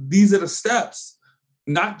 These are the steps,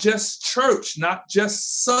 not just church, not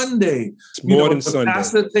just Sunday. It's more than Sunday.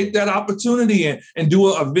 Pastor take that opportunity and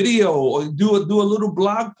do a video or do a little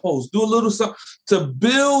blog post, do a little something to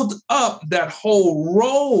build up that whole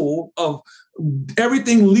role of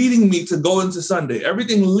everything leading me to go into Sunday,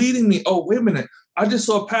 everything leading me. Oh, wait a minute. I just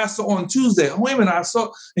saw a pastor on Tuesday. Oh, wait a minute.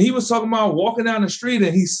 And he was talking about walking down the street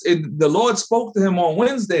and the Lord spoke to him on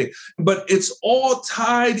Wednesday, but it's all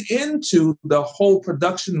tied into the whole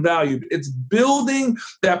production value. It's building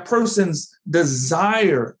that person's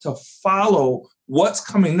desire to follow what's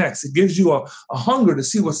coming next. It gives you a hunger to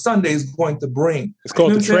see what Sunday is going to bring. It's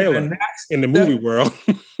called the trailer in the movie world.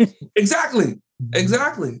 Exactly.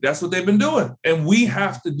 That's what they've been doing. And we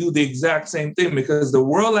have to do the exact same thing, because the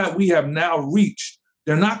world that we have now reached,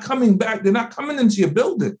 they're not coming back. They're not coming into your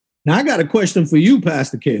building. Now, I got a question for you,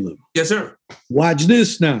 Pastor Caleb. Yes, sir. Watch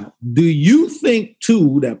this now. Do you think,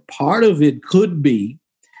 too, that part of it could be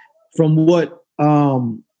from what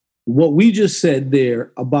we just said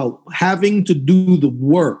there about having to do the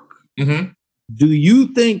work? Mm-hmm. Do you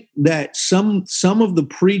think that some of the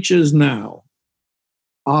preachers now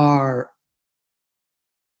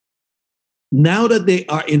now that they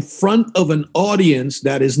are in front of an audience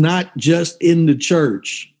that is not just in the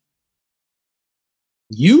church,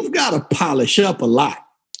 you've got to polish up a lot.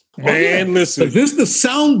 Man, listen. This is the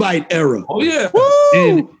soundbite era. Oh, yeah.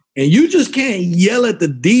 And you just can't yell at the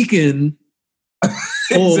deacon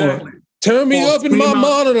exactly. Turn me up in my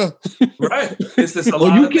monitor. Right. It's just or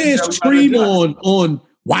you can't scream on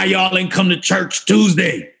why y'all ain't come to church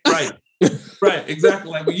Tuesday. Right. Right.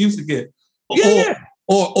 Exactly. Like we used to get. Yeah.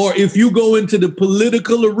 Or if you go into the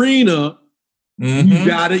political arena, you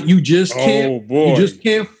got it. You just can't. You just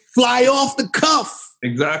can't fly off the cuff.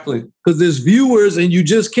 Exactly. Because there's viewers and you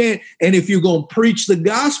just can't. And if you're going to preach the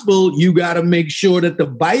gospel, you got to make sure that the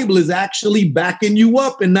Bible is actually backing you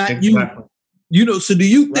up and not you. So do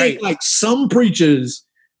you think like some preachers,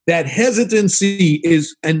 that hesitancy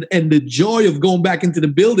is and the joy of going back into the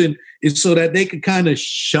building is so that they could kind of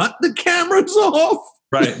shut the cameras off?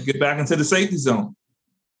 Right. Get back into the safety zone.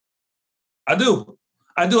 I do.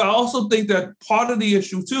 I also think that part of the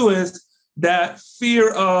issue too is that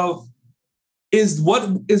fear of is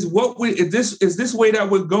this way that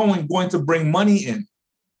we're going to bring money in?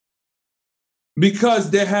 Because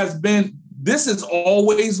this has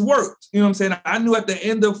always worked. You know what I'm saying? I knew at the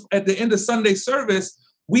end of Sunday service,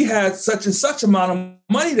 we had such and such amount of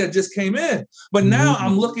money that just came in. But now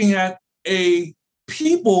I'm looking at a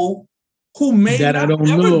people who may not ever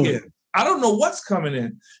give. I don't know what's coming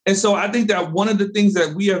in. And so I think that one of the things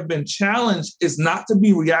that we have been challenged is not to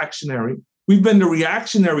be reactionary. We've been the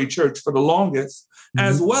reactionary church for the longest,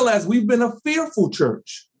 as well as we've been a fearful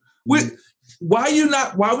church. Why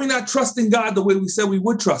are we not trusting God the way we said we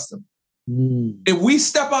would trust him? If we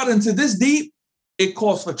step out into this deep, it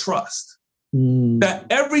calls for trust. That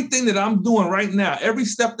everything that I'm doing right now, every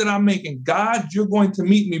step that I'm making, God, you're going to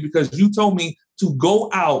meet me because you told me to go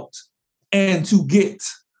out and to get.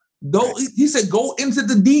 Though he said, go into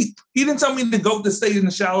the deep. He didn't tell me to stay in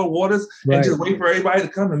the shallow waters and just wait for everybody to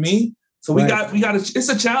come to me. So we got it's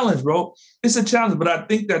a challenge, bro. It's a challenge. But I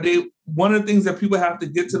think that one of the things that people have to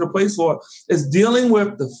get to the place for is dealing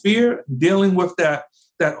with the fear, dealing with that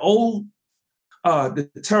old the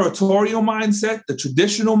territorial mindset, the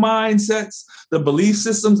traditional mindsets, the belief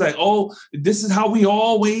systems like, oh, this is how we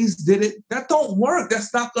always did it. That don't work.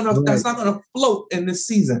 That's not gonna float in this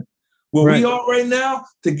season. Where we are right now,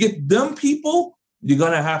 to get them people, you're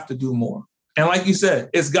gonna have to do more. And like you said,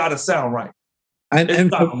 it's gotta sound right. It's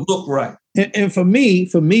gotta look right. And for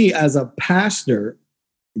me as a pastor,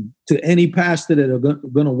 to any pastor that are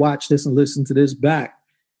going to watch this and listen to this back,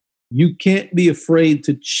 you can't be afraid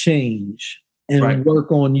to change and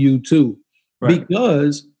work on you too.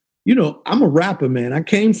 Because, I'm a rapper, man. I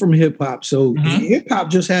came from hip hop. So hip hop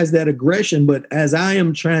just has that aggression. But as I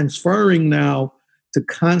am transferring now to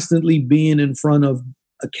constantly being in front of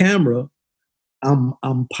a camera,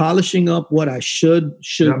 I'm polishing up what I should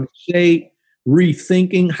say,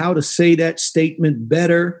 rethinking how to say that statement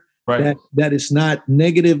better, that it's not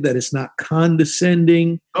negative, that it's not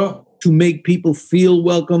condescending, to make people feel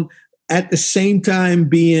welcome, at the same time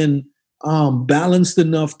being balanced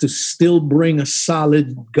enough to still bring a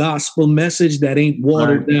solid gospel message that ain't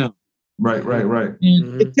watered down. Right.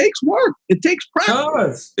 And it takes work. It takes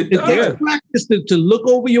practice. It takes practice to look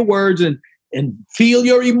over your words and feel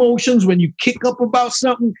your emotions when you kick up about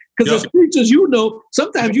something. Because as preachers,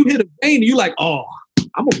 sometimes you hit a vein and you're like, oh,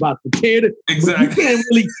 I'm about to tear it. Exactly. You can't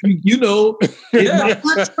really, it might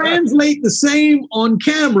not translate the same on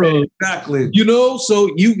camera. Exactly. So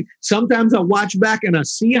sometimes I watch back and I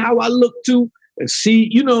see how I look to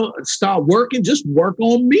start working, just work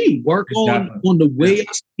on me, on the way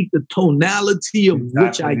I speak, the tonality of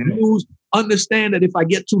which I use, understand that if I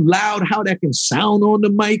get too loud, how that can sound on the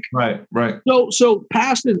mic. Right. So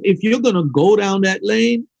pastors, if you're going to go down that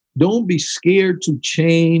lane, don't be scared to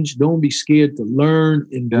change. Don't be scared to learn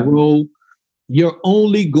and grow. You're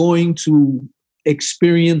only going to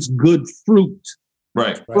experience good fruit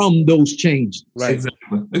from those changes. Right.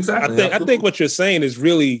 Exactly. I think what you're saying is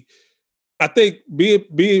really, I think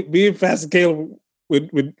being Pastor Caleb,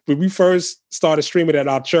 when we first started streaming at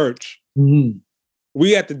our church,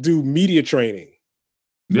 we had to do media training.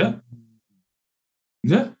 Yeah.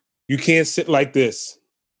 You can't sit like this.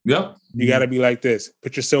 Yep. You got to be like this.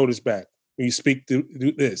 Put your shoulders back when you speak. Do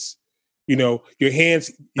this. Your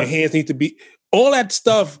hands need to be all that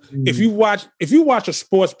stuff. If you watch a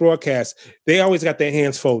sports broadcast, they always got their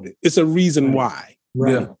hands folded. It's a reason why.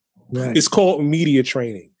 Right. It's called media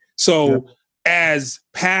training. So as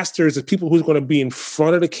pastors, as people who's going to be in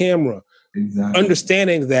front of the camera,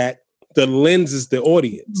 understanding that the lens is the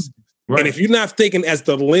audience. And if you're not thinking as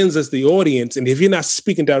the lens as the audience, and if you're not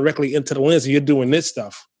speaking directly into the lens and you're doing this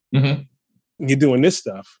stuff, you're doing this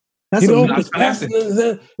stuff. That's the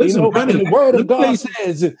word of God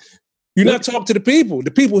says, you're not talking to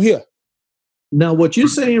the people here. Now, what you're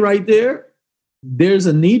saying right there, there's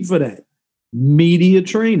a need for that media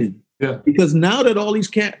training. Yeah. Because now that all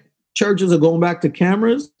these churches are going back to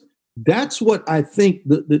cameras, that's what I think.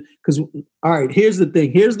 Because all right, here's the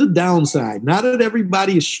thing. Here's the downside. Now that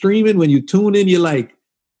everybody is streaming, when you tune in, you're like,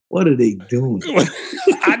 what are they doing?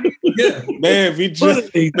 Man, we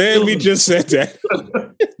just said that.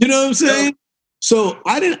 You know what I'm saying? So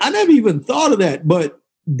I never even thought of that. But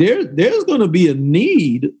there's going to be a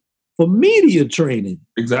need for media training.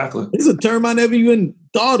 Exactly. It's a term I never even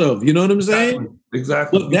thought of. You know what I'm saying?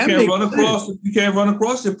 Exactly. Well, You that can't makes sense. you can't run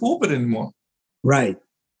across your pulpit anymore. Right.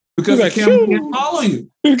 Because Like, the camera can't follow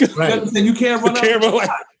you. Right. You can't run camera like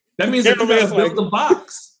that means that you got to build like, the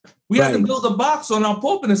box. We had to Right. build a box on our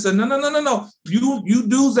pulpit and said, no. You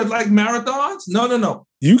dudes that like marathons? No.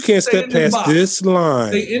 You can't Stay step in this past box. this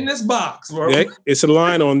line. Stay in this box, bro. Yeah, it's a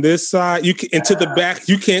line on this side. You can, and to the back,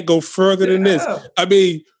 you can't go further than this. I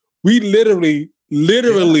mean, we literally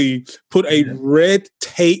put a red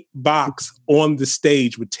tape box on the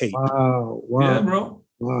stage with tape. Wow. Yeah, bro.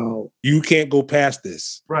 Wow. You can't go past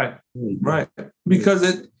this. Right.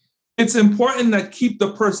 Because it's important to keep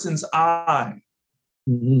the person's eye.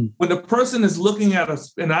 Mm-hmm. When the person is looking at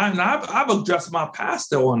us, and I've addressed my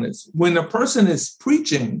pastor on this. When the person is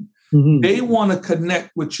preaching, they want to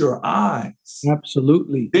connect with your eyes.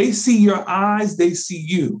 Absolutely. They see your eyes. They see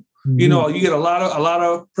you. Mm-hmm. You know, you get a lot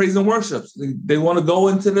of praise and worships. They want to go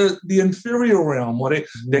into the inferior realm, or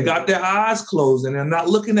they got their eyes closed and they're not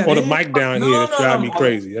looking at. Or the mic down here is driving me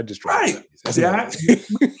crazy. That just drives me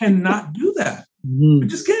crazy. You cannot do that. Mm-hmm. You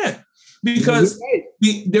just can't. Because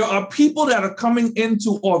there are people that are coming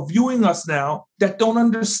into or viewing us now that don't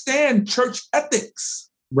understand church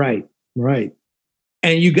ethics. Right.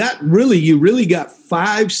 And you really got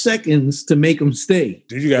 5 seconds to make them stay.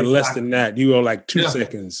 Dude, you got less than that. You go like 2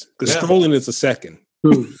 seconds. Because scrolling is a second.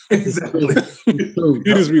 True. Exactly. You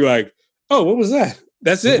just be like, oh, what was that?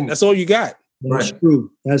 That's it. That's all you got. That's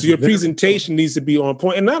true. So your presentation needs to be on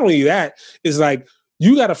point. And not only that, it's like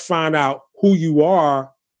you got to find out who you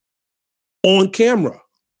are on camera.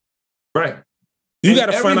 Right. You got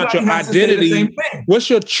to find out your identity. What's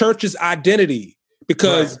your church's identity?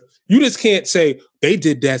 Because you just can't say, they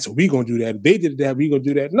did that, so we're going to do that. They did that, we're going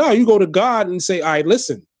to do that. No, you go to God and say, all right,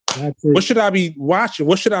 listen, what should I be watching?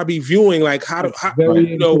 What should I be viewing? Like, how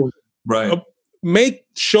you know,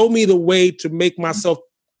 show me the way to make myself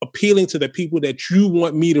appealing to the people that you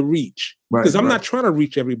want me to reach. Because I'm not trying to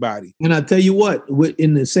reach everybody. And I tell you what,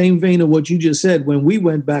 in the same vein of what you just said, when we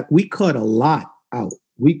went back, we cut a lot out.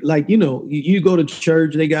 We you go to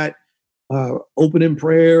church, they got opening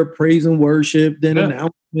prayer, praise and worship, then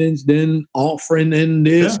announcements, then offering, then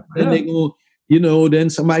this, then they go, then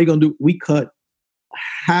somebody gonna do. We cut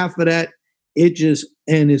half of that.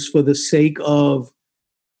 And it's for the sake of,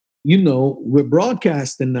 we're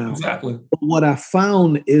broadcasting now. Exactly. But what I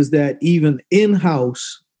found is that even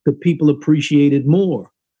in-house, the people appreciate it more.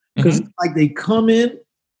 Because it's like they come in,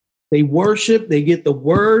 they worship, they get the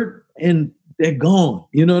word, and they're gone.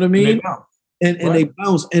 You know what I mean? And they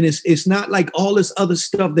bounce. And it's not like all this other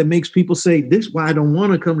stuff that makes people say, this is why I don't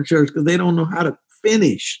want to come to church, because they don't know how to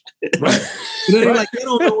finish. Right. Like they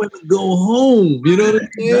don't know when to go home. You know what I'm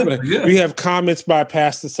saying? Yeah. We have comments by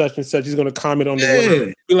Pastor such and such. He's going to comment on the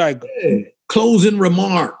word. Be like, closing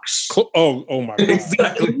remarks. Oh my God.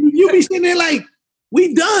 Exactly. You be sitting there like,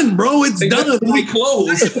 we done, bro. It's done. We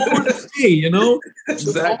close. Exactly.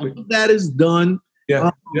 So all of that is done.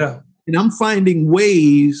 Yeah. And I'm finding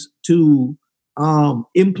ways to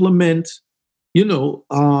implement,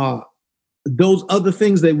 those other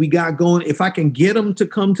things that we got going. If I can get them to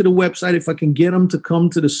come to the website, if I can get them to come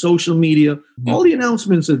to the social media, all the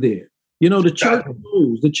announcements are there. The church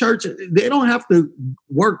knows. The church, they don't have to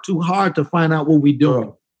work too hard to find out what we're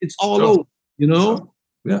doing. It's all over,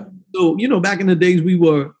 Yeah. So, back in the days we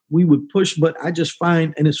would push, but I just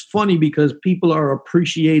find, and it's funny because people are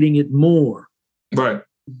appreciating it more. Right.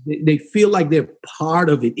 They feel like they're part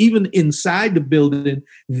of it. Even inside the building,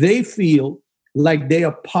 they feel like they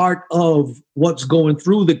are part of what's going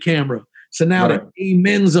through the camera. So now the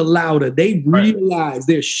amens are louder. They realize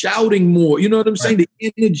they're shouting more. You know what I'm saying?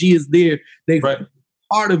 The energy is there. They're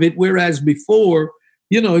part of it. Whereas before,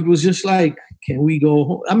 it was just like, can we go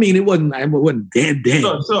home? I mean, it wasn't dead.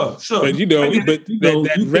 Sure. But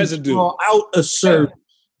that residue out a service,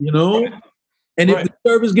 And if the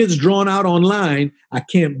service gets drawn out online, I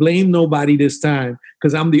can't blame nobody this time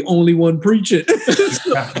because I'm the only one preaching.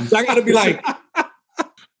 So I got to be like,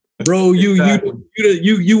 bro, you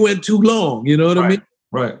went too long. You know what I mean?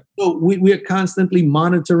 Right. So we're constantly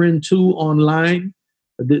monitoring too online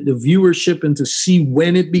the viewership and to see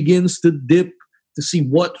when it begins to dip, to see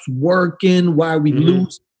what's working, why we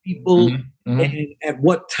lose people, and at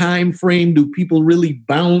what time frame do people really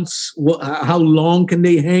bounce? How long can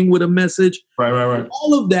they hang with a message? Right.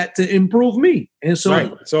 All of that to improve me. And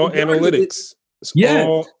so it's all analytics.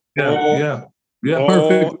 All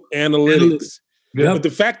perfect analytics. Yeah. But the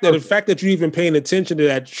fact that you're even paying attention to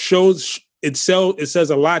that shows it says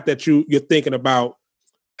a lot that you're thinking about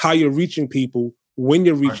how you're reaching people, when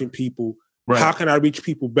you're reaching people, how can I reach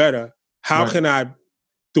people better? How can I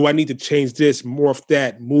do I need to change this, morph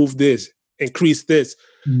that, move this, increase this?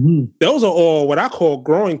 Mm-hmm. Those are all what I call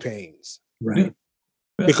growing pains. Right.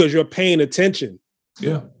 Yeah. Because you're paying attention.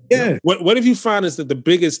 Yeah. Yeah. What if you find is that the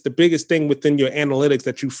biggest thing within your analytics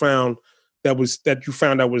that you found that was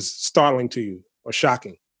startling to you or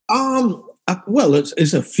shocking? Well,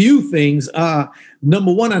 it's a few things.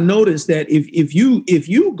 Number one, I noticed that if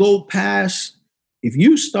you go past, if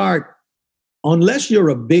you start, unless you're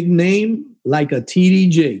a big name like a TD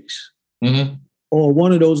Jakes or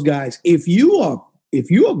one of those guys, if you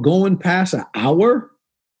are going past an hour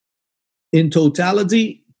in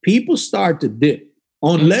totality, people start to dip.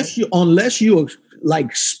 Unless you're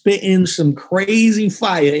like spitting some crazy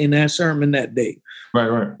fire in that sermon that day.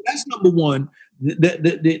 Right. That's number one.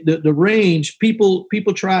 The range, people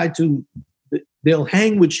try to, they'll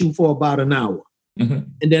hang with you for about an hour.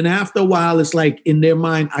 And then after a while, it's like in their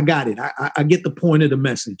mind, I got it. I get the point of the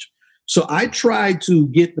message. So I try to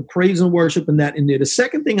get the praise and worship and that in there. The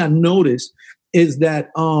second thing I noticed is that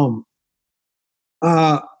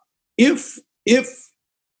if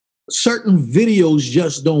certain videos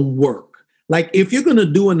just don't work, like if you're going to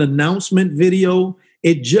do an announcement video,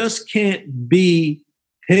 it just can't be,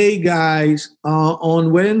 hey guys,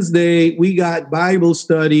 on Wednesday, we got Bible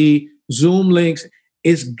study, Zoom links.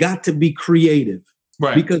 It's got to be creative.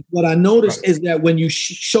 Right. Because what I noticed is that when you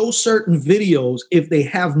show certain videos, if they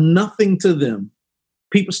have nothing to them,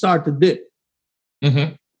 people start to dip.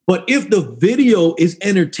 But if the video is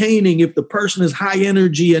entertaining, if the person is high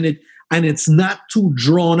energy and it's not too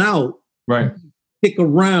drawn out, right, stick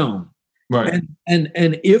around. Right. And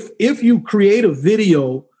if you create a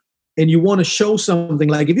video and you want to show something,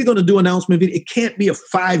 like if you're going to do an announcement video, it can't be a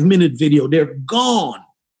 5-minute video. They're gone.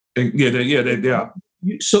 They are.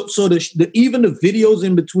 So even the videos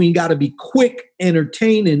in between got to be quick,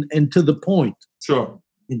 entertaining, and to the point. Sure.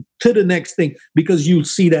 And to the next thing, because you'll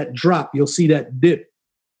see that drop, you'll see that dip.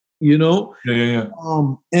 You know. Yeah.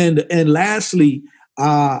 And lastly,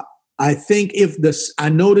 I think I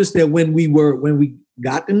noticed that when we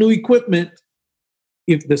got the new equipment,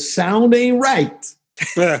 if the sound ain't right,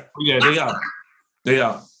 they are.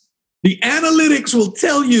 The analytics will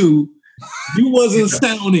tell you wasn't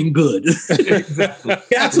sounding good. Exactly.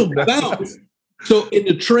 That's a bounce. So in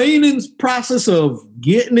the training process of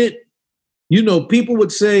getting it, people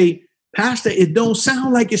would say, Pastor, it don't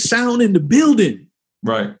sound like it sound in the building.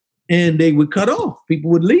 Right. And they would cut off.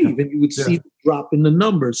 People would leave, and you would see the drop in the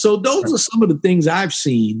numbers. So those are some of the things I've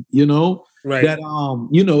seen, right. That,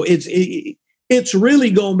 it's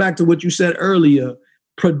really going back to what you said earlier,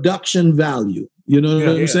 production value. You know what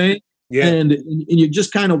I'm saying? Yeah. And you're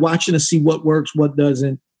just kind of watching to see what works, what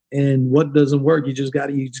doesn't, and what doesn't work. You just got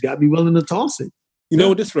to be willing to toss it. You know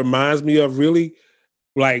what this reminds me of? Really,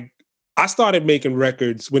 like I started making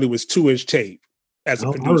records when it was 2-inch tape as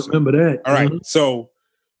a producer. I remember that. All right, so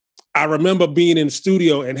I remember being in the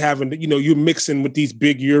studio and having, you're mixing with these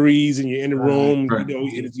big Uris and you're in the room,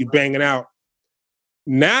 you're banging out.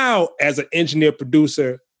 Now, as an engineer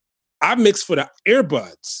producer, I mix for the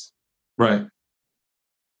earbuds. Right.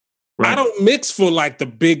 I don't mix for like the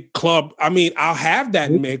big club. I mean, I'll have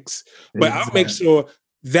that mix, but I'll make sure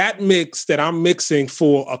that mix that I'm mixing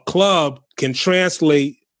for a club can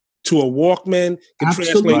translate to a Walkman, can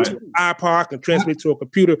translate to an iPod, can translate to a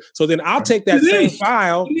computer. So then I'll take that same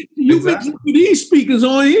file. You mix with these speakers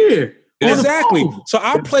on here. Exactly. So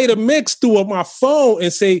I'll play the mix through my phone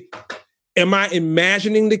and say, am I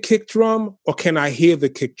imagining the kick drum or can I hear the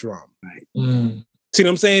kick drum? Right. See what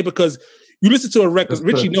I'm saying? Because you listen to a record,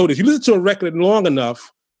 Richie noticed, you listen to a record long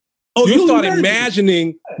enough, you start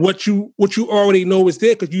imagining what you already know is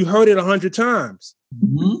there because you heard it 100 times.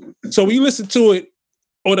 So when you listen to it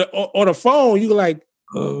on the phone, you're like,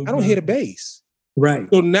 I don't hear the bass. Right.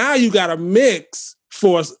 So now you got to mix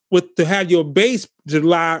to have your bass to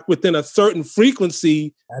lie within a certain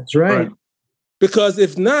frequency. That's right. Because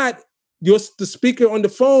if not, the speaker on the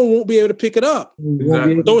phone won't be able to pick it up.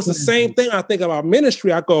 Exactly. So it's the same thing I think about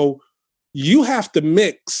ministry. I go, you have to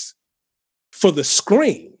mix for the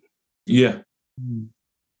screen. Yeah.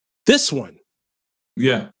 This one.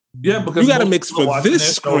 Yeah. Yeah. Because you got to mix for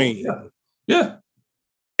this screen. Yeah.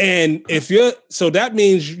 And so that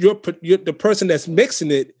means the person that's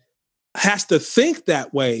mixing it has to think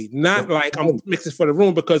that way, not like I'm mixing for the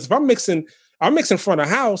room. Because if I'm mixing for the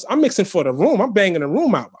house, I'm mixing for the room. I'm banging the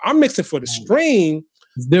room out. I'm mixing for the screen.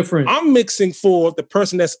 It's different. I'm mixing for the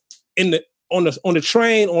person that's on the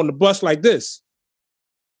train, on the bus like this.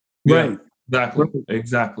 Right.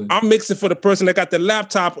 Exactly. I'm mixing for the person that got the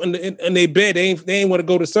laptop in their bed. They ain't want to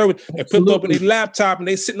go to service. They put up in their laptop and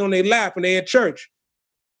they sitting on their lap and they at church.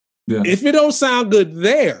 Yeah. If it don't sound good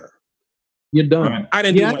there, You're done. Right. I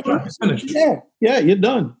didn't do my job. Yeah, you're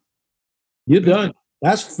done. You're done.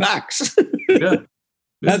 That's facts. Yeah.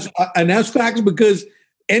 That's facts because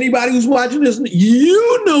anybody who's watching this,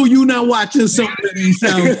 you know you're not watching something that ain't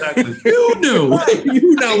sound. Exactly. You know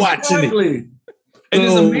you're not watching it. And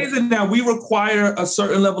it's amazing that we require a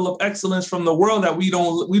certain level of excellence from the world that we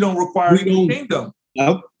don't require in the kingdom.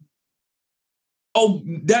 Nope. Oh,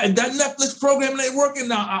 that Netflix program ain't working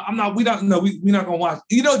now. We're not gonna watch.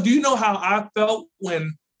 Do you know how I felt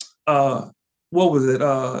when what was it?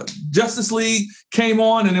 Justice League came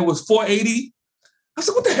on and it was 480. I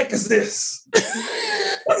said, what the heck is this?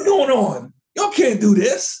 What's going on? Y'all can't do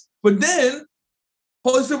this. But then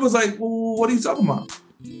Holy Spirit was like, well, what are you talking about?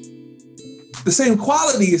 The same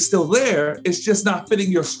quality is still there. It's just not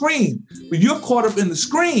fitting your screen. But you're caught up in the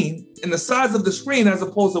screen, in the size of the screen, as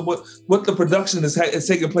opposed to what the production is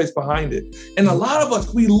taking place behind it. And a lot of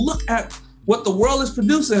us, we look at what the world is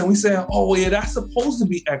producing and we say, oh yeah, that's supposed to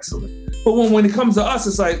be excellent. But when it comes to us,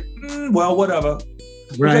 it's like, well, whatever.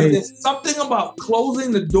 Right. Because there's something about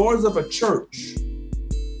closing the doors of a church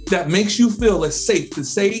that makes you feel it's safe to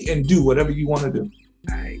say and do whatever you want to do.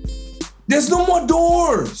 Right. There's no more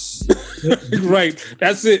doors. Right.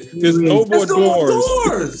 That's it. There's no more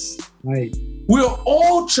doors. Right. We're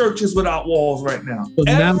all churches without walls right now. So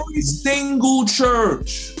every single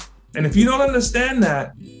church. And if you don't understand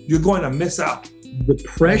that, you're going to miss out. The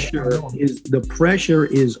pressure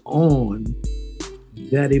is on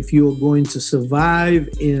that if you're going to survive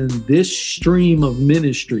in this stream of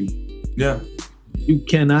ministry, you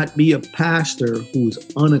cannot be a pastor who's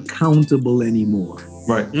unaccountable anymore.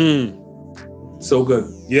 Right. So good.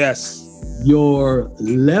 Yes. Your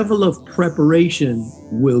level of preparation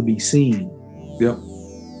will be seen. Yep.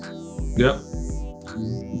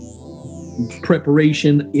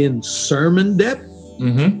 Preparation in sermon depth.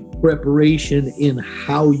 Mm-hmm. Preparation in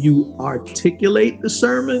how you articulate the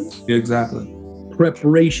sermon. Exactly.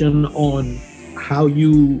 Preparation on how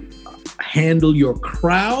you handle your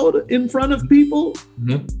crowd in front of people.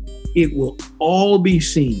 Mm-hmm. It will all be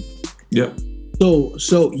seen. Yep.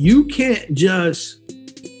 So you can't just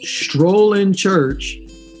stroll in church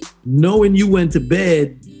knowing you went to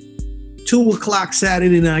bed 2:00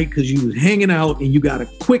 Saturday night because you was hanging out and you got a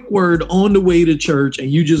quick word on the way to church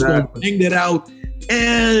and you just gonna hang that out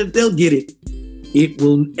and they'll get it.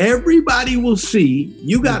 Everybody will see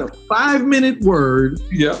you got a 5-minute word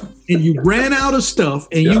and you ran out of stuff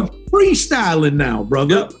and you freestyling now,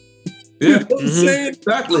 brother. Yeah. You know what I'm saying?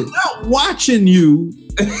 Exactly. I'm not watching you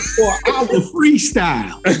for our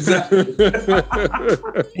freestyle. Exactly.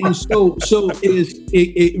 And so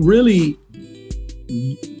it really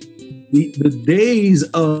the days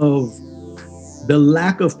of the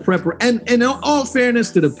lack of preparation, and in all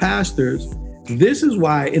fairness to the pastors, this is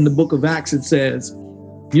why in the book of Acts it says,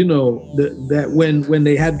 that when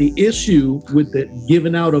they had the issue with the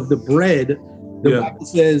giving out of the bread, the Bible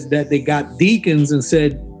says that they got deacons and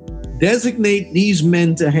said, designate these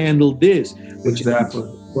men to handle this. Exactly.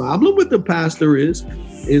 The problem with the pastor is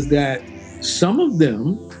that some of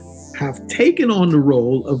them have taken on the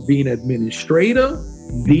role of being administrator,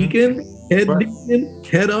 deacon, head deacon,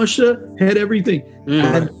 head usher, head everything.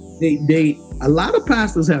 And a lot of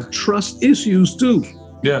pastors have trust issues too.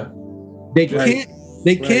 Yeah. They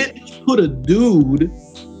can't put a dude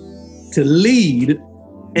to lead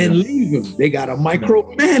and leave him. They gotta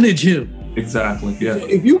micromanage him. Exactly. Yeah. So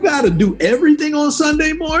if you got to do everything on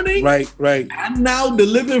Sunday morning, right, and now to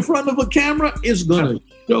live in front of a camera, it's gonna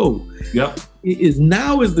show. Yep.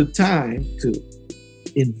 Now is the time to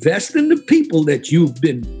invest in the people that you've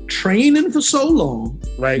been training for so long.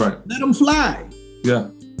 Right. Let them fly. Yeah.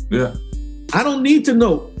 Yeah. I don't need to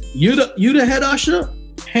know. You the head usher.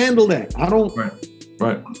 Handle that. I don't.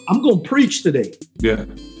 Right. I'm gonna preach today. Yeah.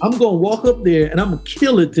 I'm gonna walk up there and I'm gonna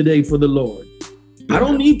kill it today for the Lord. I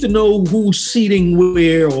don't need to know who's seating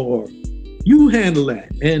where, or you handle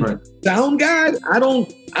that. And sound guys, I don't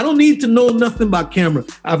need to know nothing about camera.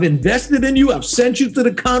 I've invested in you. I've sent you to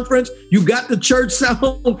the conference. You got the Church Sound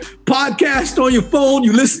podcast on your phone.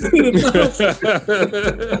 You listen to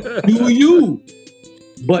it. Do you?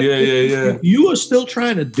 But if you are still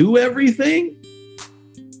trying to do everything,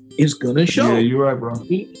 it's gonna show. Yeah, you're right, bro.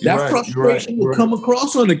 That frustration will come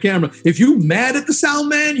across on the camera. If you mad at the sound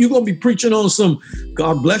man, you're gonna be preaching on some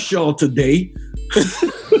God bless y'all today.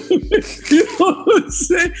 You know what I'm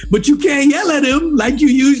saying? But you can't yell at him like you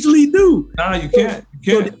usually do. Nah, you can't.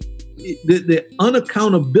 You can't. So the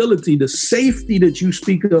unaccountability, the safety that you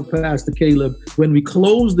speak of, Pastor Caleb, when we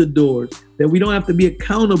close the doors, that we don't have to be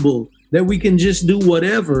accountable, that we can just do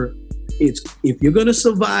whatever. It's if you're going to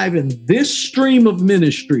survive in this stream of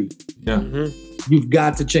ministry, you've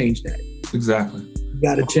got to change that. Exactly. You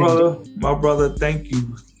got to change. My brother, thank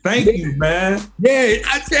you. Thank you, man. Yeah,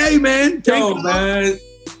 I say, man. Yo, man.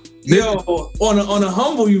 Yo, on a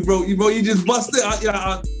humble, you just busted.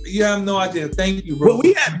 You have no idea. Thank you, bro. Well,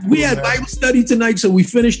 we had Bible study tonight, so we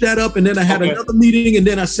finished that up, and then I had another meeting, and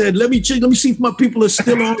then I said, let me see if my people are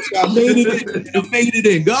still on. So I made it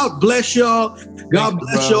in. God bless y'all. God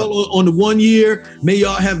bless y'all on the 1 year. May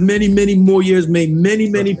y'all have many, many more years. May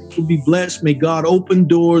many people be blessed. May God open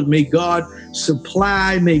doors. May God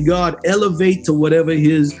supply. May God elevate to whatever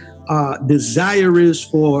His desire is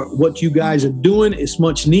for what you guys are doing. It's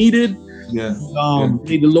much needed. Yeah.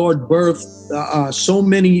 May the Lord birth so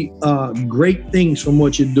many great things from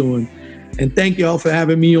what you're doing. And thank y'all for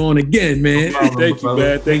having me on again, man. Thank you,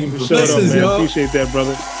 man. Thank you for showing up, man. Y'all. Appreciate that,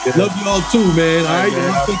 brother. Yeah. Love y'all too, man. All right,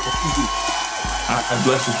 man. I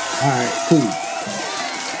bless you. All right, cool.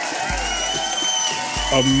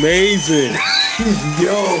 Amazing.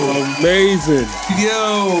 Amazing.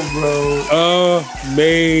 Yo, bro.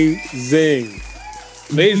 Amazing.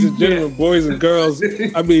 Ladies and gentlemen, boys and girls,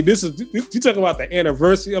 I mean, this is, you talk about the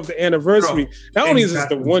anniversary of the anniversary. Bro, not only is this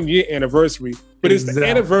the 1 year anniversary, but it's the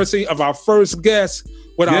anniversary of our first guest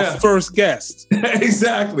with our first guest.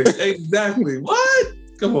 Exactly. What?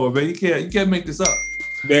 Come on, man. You can't make this up.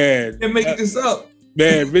 Man. You can't make this up.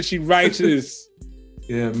 Man, Richie Righteous.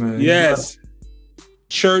 Yeah, man. Yes.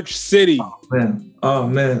 Church City. Oh,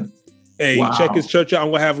 man. Hey, check his church out.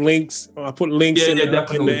 I'm gonna have links. I'll put links in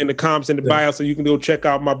the comments in the bio, so you can go check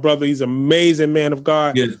out my brother. He's an amazing man of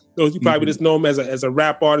God. Yeah. You probably just know him as a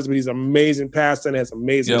rap artist, but he's an amazing pastor and has an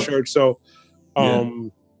amazing church. So,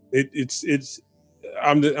 I'm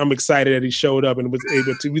excited that he showed up and was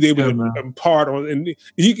able to impart on. And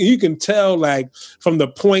you can tell, like, from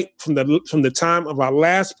the time of our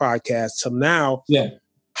last podcast till now,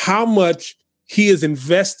 how much he has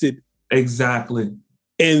invested. Exactly.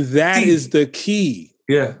 And that is the key.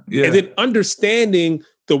 Yeah. And then understanding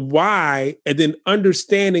the why, and then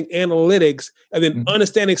understanding analytics, and then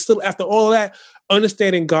understanding, still after all that,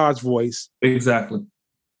 understanding God's voice. Exactly.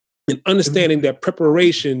 And understanding that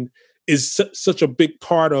preparation is such a big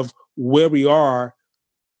part of where we are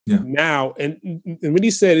now. And when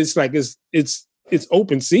he said it's like it's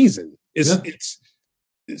open season. It's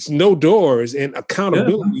no doors and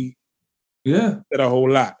accountability. Yeah. Said a whole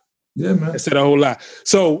lot. Yeah, man. I said a whole lot.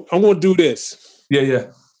 So I'm going to do this. Yeah.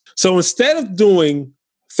 So instead of doing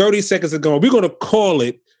 30 seconds and gone, we're going to call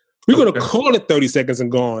it 30 seconds and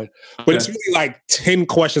gone. But it's really like 10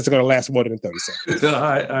 questions are going to last more than 30 seconds. All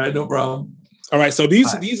right, no problem. All right, so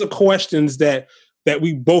these are questions that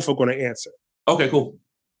we both are going to answer. Okay, cool.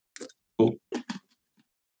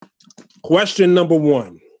 Question number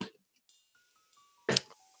 1.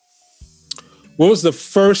 What was the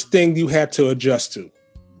first thing you had to adjust to?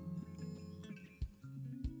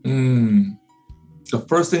 The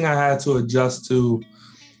first thing I had to adjust to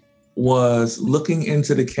was looking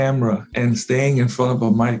into the camera and staying in front of a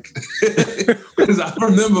mic. Because I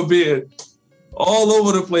remember being all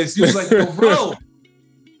over the place. He was like, bro,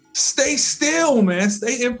 stay still, man.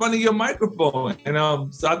 Stay in front of your microphone.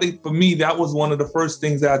 And so I think for me, that was one of the first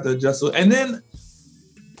things I had to adjust to.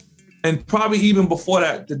 And probably even before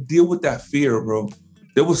that, to deal with that fear, bro.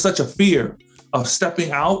 There was such a fear of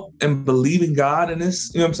stepping out and believing God in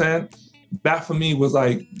this, you know what I'm saying? That for me was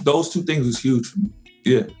like, those two things was huge for me.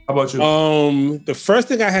 Yeah. How about you? The first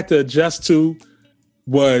thing I had to adjust to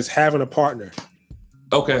was having a partner.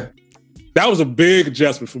 Okay. That was a big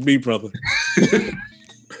adjustment for me, brother.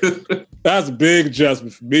 That's a big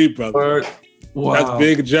adjustment for me, brother. Wow. That's a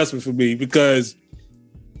big adjustment for me because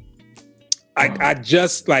I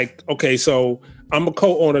just like, okay, so I'm a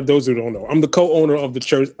co-owner, those who don't know. I'm the co-owner of the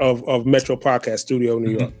church of Metro Podcast Studio in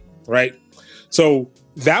New York, right? So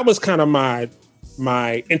that was kind of my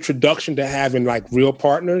introduction to having like real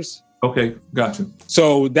partners. Okay, gotcha.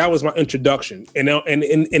 So that was my introduction. And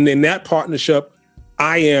in that partnership,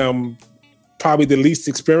 I am probably the least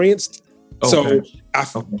experienced. Okay.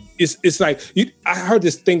 So it's like, I heard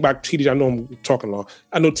this thing about TD. I know I'm talking long.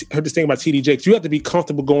 Heard this thing about TD Jakes. You have to be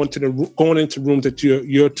comfortable going into rooms that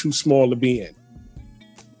you're too small to be in.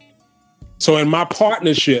 So in my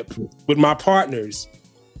partnership with my partners,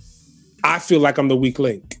 I feel like I'm the weak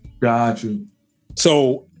link. Got you.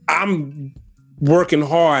 So I'm working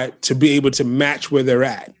hard to be able to match where they're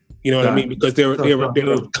at. You know what I mean? Because they're a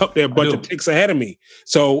bunch of picks ahead of me.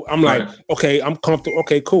 So I'm like, okay, I'm comfortable.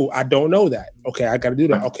 Okay, cool. I don't know that. Okay, I got to do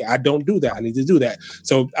that. Okay, I don't do that. I need to do that.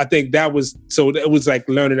 So I think it was like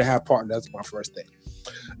learning to have partners. That's my first thing.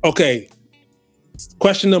 Okay.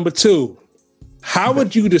 Question number 2. How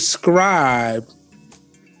would you describe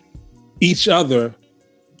each other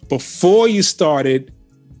before you started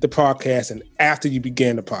the podcast and after you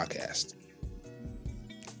began the podcast?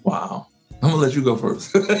 Wow. I'm gonna let you go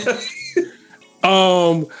first.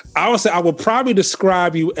 I would say I would probably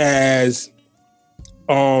describe you as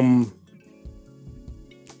the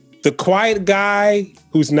quiet guy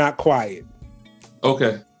who's not quiet.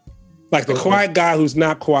 Okay. Like the quiet guy who's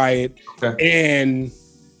not quiet, and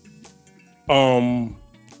a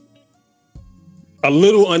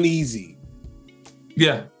little uneasy.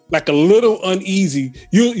 Yeah. Like a little uneasy.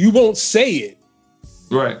 You won't say it.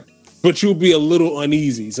 Right. But you'll be a little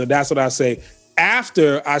uneasy. So that's what I say.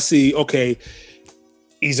 After I see, okay,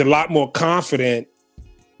 he's a lot more confident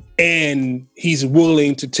and he's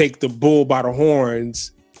willing to take the bull by the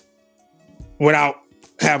horns without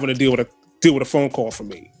having to deal with a phone call from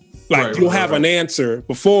me. Like you'll have an answer.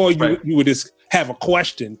 Before you would just have a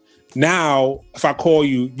question. Now, if I call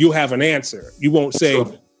you, you'll have an answer. You won't say,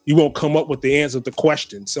 you won't come up with the answer to the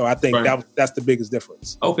question. So I think that's the biggest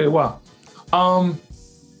difference. Okay, wow.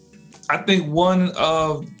 I think one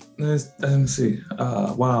of, let me see.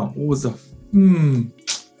 Wow, what was the,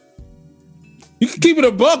 You can keep it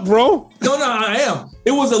a buck, bro. No, I am.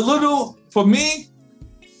 It was a little, for me,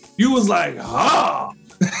 you was like,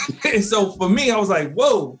 and so for me, I was like,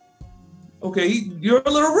 whoa, okay, you're a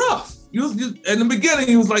little rough. You in the beginning,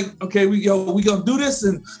 he was like, okay, we gonna do this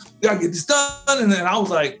and we gotta get this done. And then I was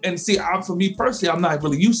like, and see, for me personally, I'm not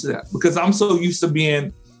really used to that because I'm so used to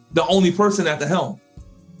being the only person at the helm.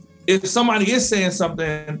 If somebody is saying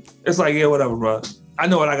something, it's like, yeah, whatever, bro. I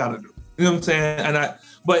know what I gotta do. You know what I'm saying?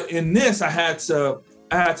 But in this, I had to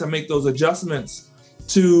make those adjustments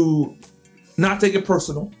to not take it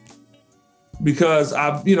personal because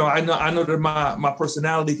I know that my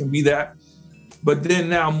personality can be that. But then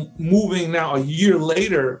now moving a year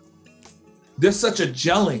later, there's such a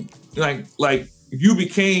gelling. Like you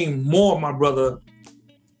became more my brother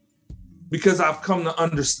because I've come to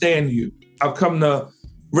understand you. I've come to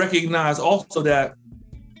recognize also that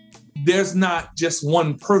there's not just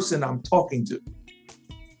one person I'm talking to.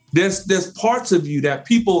 There's parts of you that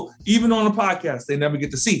people, even on the podcast, they never get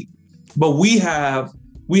to see. But we have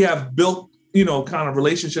built, kind of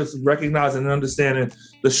relationships, recognizing and understanding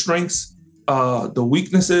the strengths, the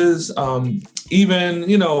weaknesses, even,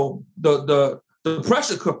 the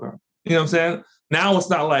pressure cooker. You know what I'm saying? Now it's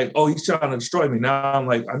not like, oh, he's trying to destroy me. Now I'm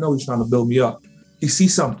like, I know he's trying to build me up. He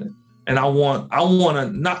sees something. And I want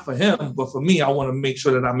to, not for him, but for me, I want to make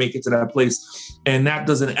sure that I make it to that place. And that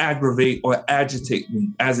doesn't aggravate or agitate me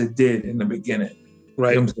as it did in the beginning.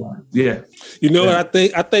 Right. Yeah. What I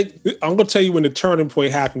think I'm going to tell you when the turning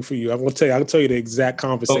point happened for you. I'll tell you the exact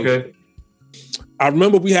conversation. Okay. I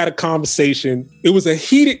remember we had a conversation. It was a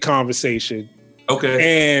heated conversation.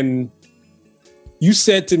 Okay. And you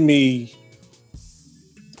said to me,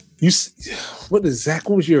 what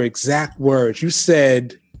was your exact words? You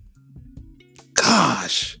said,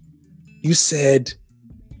 gosh, you said,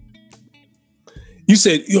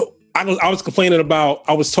 I was complaining about,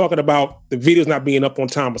 I was talking about the videos not being up on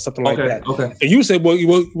time or something like that. Okay. And you said, well,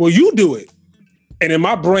 you do it. And in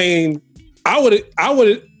my brain, I would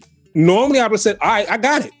normally I would have said, all right, I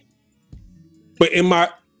got it. But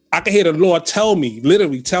I could hear the Lord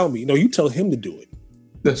literally tell me, no, you tell him to do it.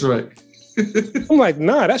 That's right. I'm like,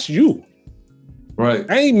 nah, that's you. Right.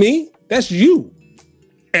 That ain't me. That's you.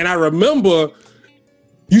 And I remember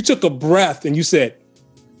you took a breath and you said,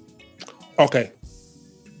 okay.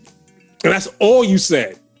 And that's all you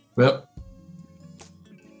said. Yep.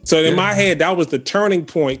 So in my head, that was the turning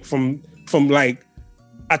point from like,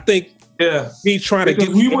 I think me trying to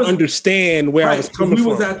get you to understand where I was coming from.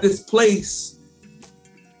 We was at this place.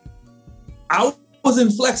 I was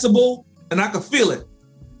inflexible and I could feel it.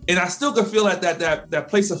 And I still could feel that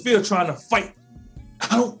place of fear trying to fight.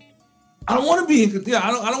 I don't want to be in,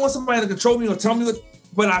 I don't want somebody to control me or tell me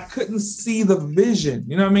but I couldn't see the vision.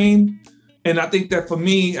 You know what I mean? And I think that for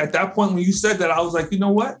me, at that point when you said that, I was like, you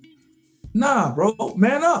know what? Nah, bro,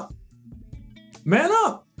 man up. Man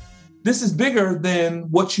up. This is bigger than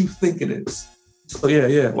what you think it is. So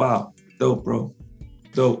yeah. Wow. Dope, bro.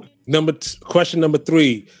 Dope. Question number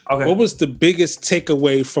 3. Okay. What was the biggest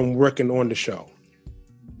takeaway from working on the show?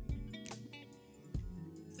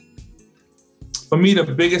 For me, the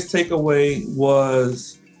biggest takeaway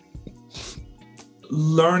was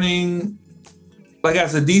learning, like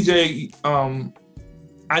as a DJ,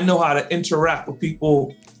 I know how to interact with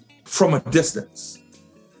people from a distance.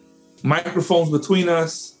 Microphones between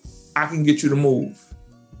us, I can get you to move.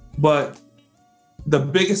 But the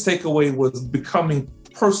biggest takeaway was becoming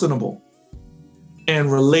personable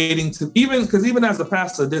and relating to, even as a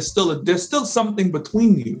pastor, there's still something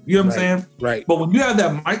between you. You know what I'm saying? Right. But when you have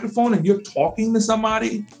that microphone and you're talking to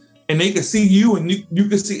somebody and they can see you, and you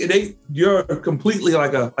can see you're completely I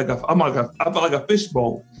felt like a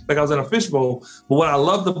fishbowl, like I was in a fishbowl. But what I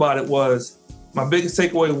loved about it was, my biggest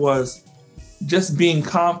takeaway was just being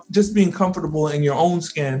comfortable in your own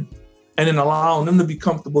skin, and then allowing them to be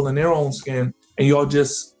comfortable in their own skin, and y'all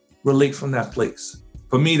just relate from that place.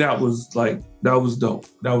 For me, that was dope.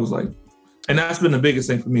 That was like, and that's been the biggest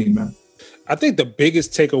thing for me, man. I think the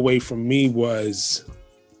biggest takeaway from me was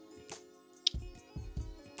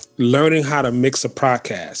learning how to mix a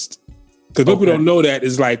podcast. Because people don't know that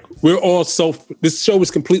is like, we're all this show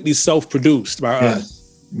is completely self-produced by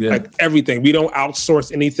us. Yeah. Like everything. We don't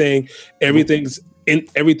outsource anything. Everything's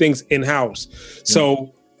in-house. Yeah.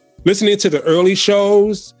 So listening to the early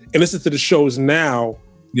shows and listening to the shows now,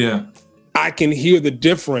 I can hear the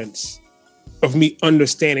difference of me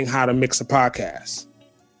understanding how to mix a podcast.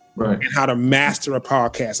 Right. And how to master a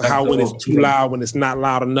podcast. How when it's too loud, when it's not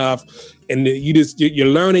loud enough. And you're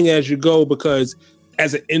learning as you go, because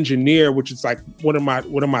as an engineer, which is like one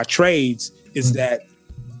of my trades, is that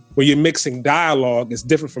when you're mixing dialogue, it's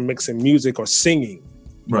different from mixing music or singing.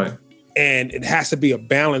 Right. And it has to be a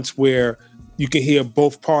balance where you can hear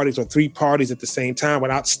both parties or three parties at the same time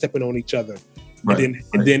without stepping on each other. Right. And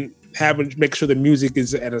then having to make sure the music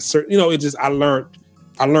is at a certain,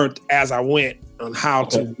 I learned as I went on how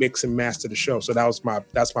to mix and master the show. So that's my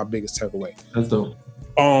biggest takeaway. That's dope.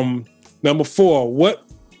 Number 4, what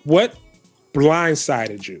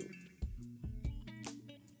blindsided you?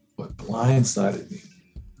 What blindsided me?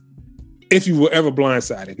 If you were ever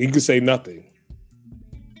blindsided, you could say nothing.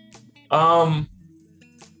 There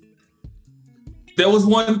was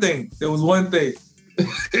one thing. And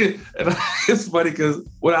it's funny because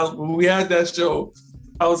when we had that show,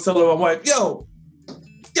 I was telling my wife, yo.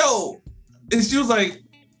 And she was like,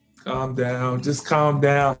 calm down, just calm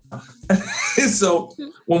down. So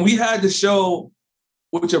when we had the show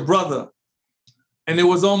with your brother, and it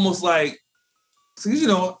was almost like,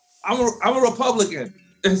 I'm a Republican,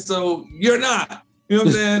 and so you're not. You know what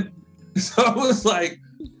I'm saying? So I was like,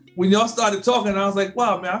 when y'all started talking, I was like,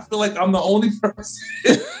 wow, man, I feel like I'm the only person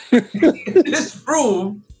in this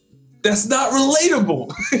room that's not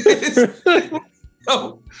relatable.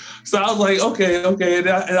 So I was like, okay. And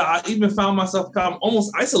I even found myself kind of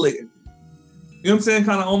almost isolated. You know what I'm saying?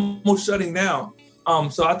 Kind of almost shutting down.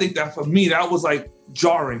 So I think that for me, that was like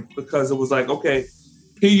jarring, because it was like, okay,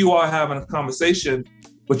 here you are having a conversation,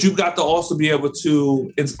 but you've got to also be able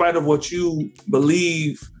to, in spite of what you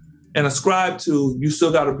believe and ascribe to, you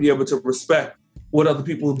still got to be able to respect what other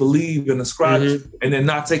people believe and ascribe to, and then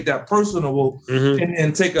not take that personal, and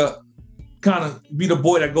then take a kind of be the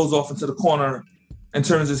boy that goes off into the corner and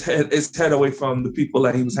turns his head away from the people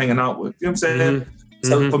that he was hanging out with. You know what I'm saying?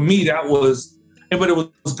 So for me, that was, but it was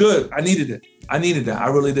good. I needed it. I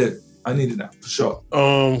really did. I needed that for sure.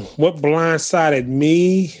 What blindsided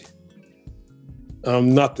me?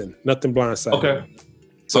 Nothing blindsided. Okay.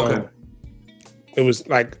 So it was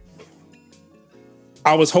like,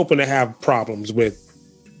 I was hoping to have problems with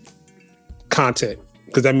content,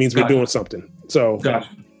 because that means we're doing something. So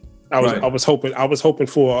I was hoping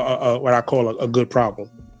for what I call a good problem.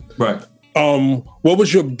 Right. What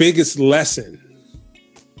was your biggest lesson?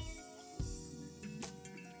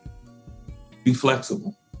 Be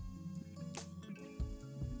flexible.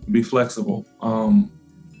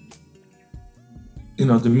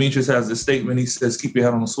 Demetrius has this statement. He says, keep your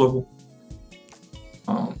head on a swivel.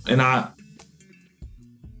 And I'm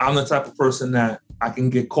the type of person that I can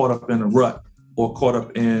get caught up in a rut or caught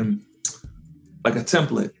up in like a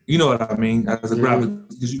template. You know what I mean? As a graphic,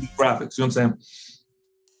 because you do graphics, you know what I'm saying?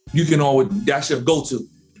 You can always, that's your go-to.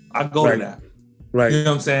 I go to that. Right. You know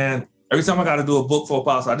what I'm saying? Every time I got to do a book for a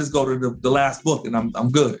pastor, I just go to the last book and I'm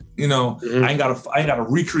good. I ain't gotta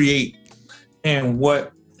recreate. And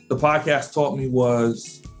what the podcast taught me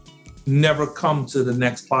was never come to the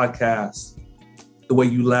next podcast the way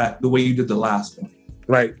you did the last one.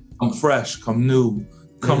 Right. Come fresh, come new,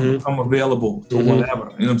 come available to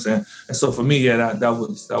whatever. You know what I'm saying? And so for me, that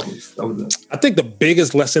was it. I think the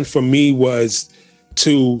biggest lesson for me was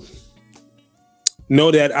to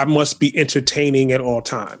know that I must be entertaining at all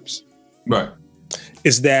times. Right.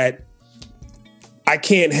 Is that I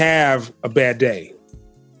can't have a bad day.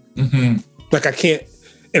 Like I can't,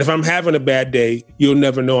 and if I'm having a bad day, you'll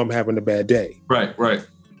never know I'm having a bad day. Right.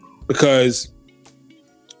 Because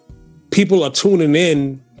people are tuning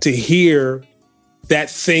in to hear that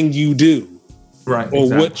thing you do. Right. Or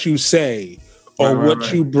what you say, or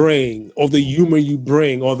what you bring, or the humor you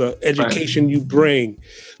bring, or the education you bring.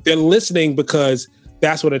 They're listening because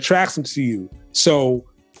that's what attracts them to you. So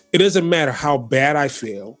it doesn't matter how bad I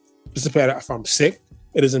feel. It doesn't matter if I'm sick.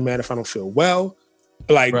 It doesn't matter if I don't feel well.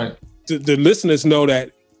 Like the listeners know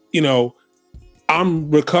that, you know,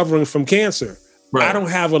 I'm recovering from cancer. Right. I don't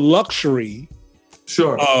have a luxury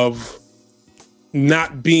of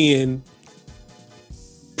not being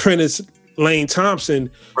Prentice Lane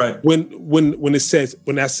Thompson. Right. When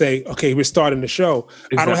I say, okay, we're starting the show,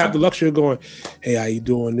 exactly. I don't have the luxury of going, hey, how you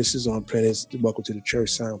doing? This is on Prentice. Welcome to the Church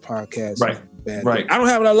Sound Podcast. Right. Right. I don't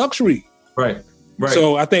have that luxury. Right. Right.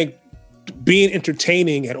 So I think being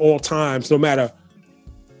entertaining at all times, no matter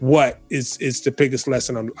what, is the biggest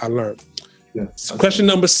lesson I learned. Yeah. So question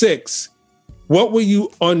number 6. What were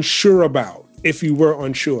you unsure about if you were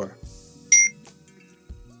unsure?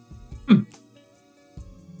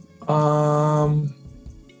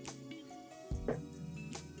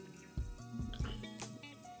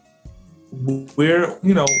 Where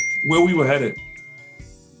we were headed.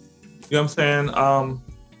 You know what I'm saying?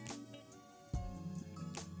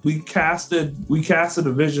 We casted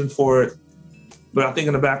a vision for it, but I think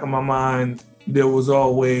in the back of my mind there was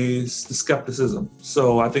always the skepticism.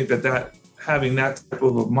 So I think that having that type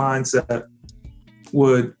of a mindset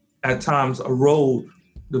would at times erode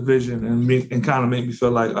the vision and kind of make me feel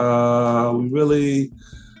like, we really,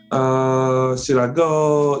 should I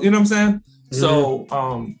go? You know what I'm saying? Mm-hmm. So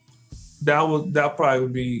that probably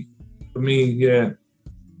would be for me, yeah.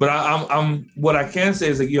 But I'm what I can say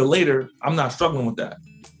is a year later, I'm not struggling with that.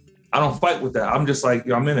 I don't fight with that. I'm just like,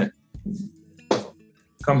 I'm in it.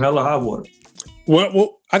 Come hell or high water.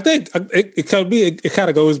 Well, I think it kind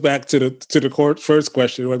of goes back to the first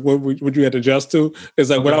question. Like, what would you have to adjust to? Is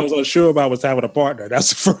like what I was unsure about was having a partner. That's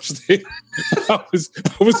the first thing I was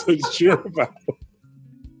unsure about.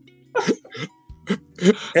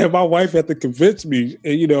 And my wife had to convince me,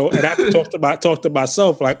 and I talk to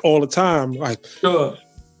myself like all the time, like, because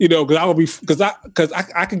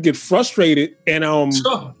I can get frustrated, and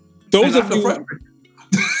those of you.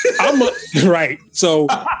 Right. So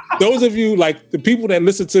those of you, like the people that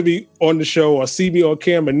listen to me on the show or see me on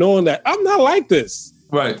camera, knowing that I'm not like this.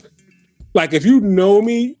 Right. Like if you know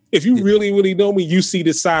me, if you really, really know me, you see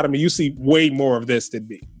this side of me. You see way more of this than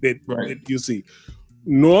me. That you see.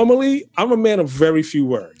 Normally, I'm a man of very few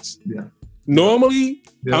words. Yeah. Normally,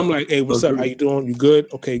 I'm like, hey, what's up? How you doing? You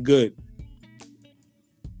good? Okay, good.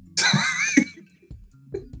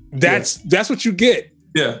 That's what you get.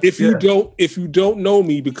 Yeah. If you don't know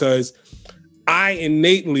me, because I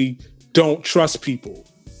innately don't trust people.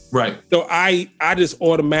 Right. So I just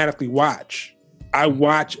automatically watch. I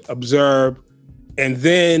watch, observe, and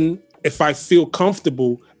then if I feel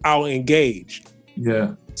comfortable, I'll engage.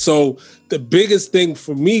 Yeah. So the biggest thing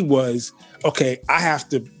for me was, okay, I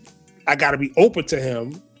gotta be open to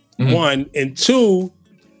him, one, and two,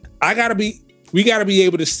 we gotta be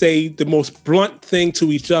able to say the most blunt thing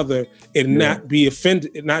to each other and not be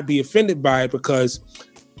offended by it, because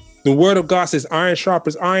the word of God says iron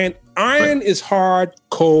sharpens iron. Iron is hard,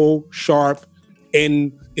 cold, sharp,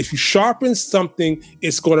 and if you sharpen something,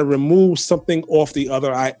 it's going to remove something off the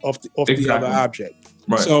other the other object.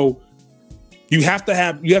 Right. So you have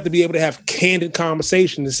to be able to have candid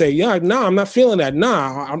conversation and say, yeah, no, I'm not feeling that.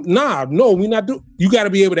 No, we not do. You got to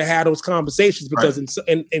be able to have those conversations, because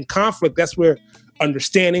in conflict, that's where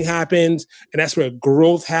understanding happens, and that's where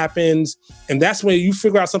growth happens, and that's when you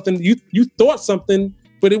figure out something you thought something,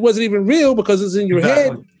 but it wasn't even real because it's in your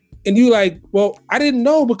head, and you like, well, I didn't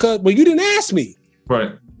know because you didn't ask me.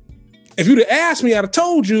 Right. If you'd have asked me, I'd have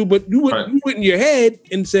told you, but you went in your head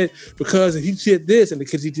and said, because he did this and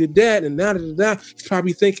because he did that and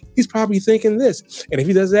he's probably thinking this. And if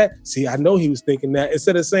he does that, see, I know he was thinking that.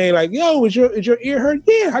 Instead of saying like, yo, is your ear hurt?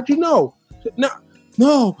 Yeah, how'd you know?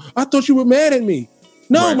 No, I thought you were mad at me.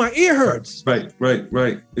 No, my ear hurts. Right.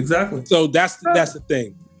 Exactly. So that's the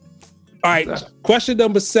thing. All right, question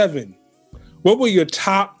number 7. What were your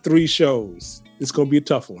top 3 shows? It's going to be a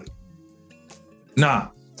tough one.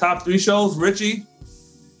 Top 3 shows, Richie,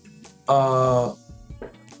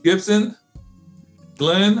 Gibson,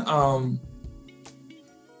 Glenn,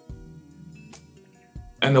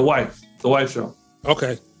 and the wife show.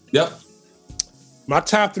 Okay. Yep. My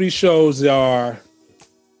top 3 shows are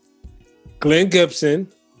Glenn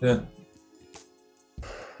Gibson. Yeah.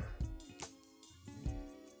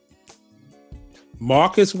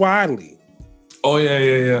 Marcus Wiley. Oh,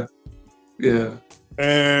 yeah.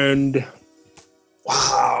 And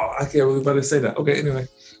wow, I can't really better say that. Okay, anyway.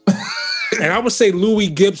 And I would say Louis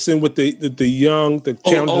Gibson with the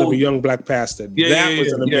challenge of a young black pastor. That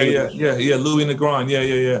was an amazing. Yeah. Louis Negron.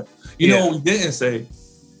 Yeah. You know what we didn't say?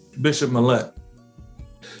 Bishop Millette.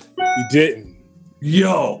 We didn't.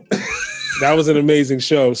 Yo. That was an amazing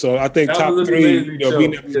show. So I think top 3,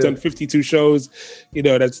 we've done 52 shows.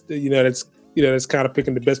 That's that's kind of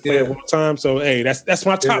picking the best player of all time. So, hey, that's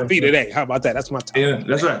my top 3 today. How about that? That's my top. Yeah,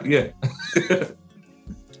 that's right. Yeah.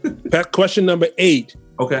 Question number 8.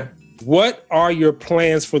 Okay. What are your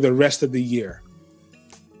plans for the rest of the year?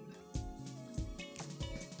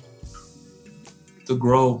 To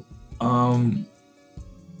grow,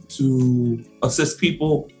 to assist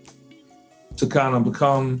people to kind of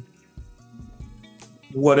become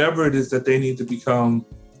whatever it is that they need to become.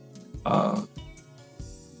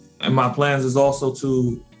 And my plans is also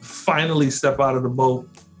to finally step out of the boat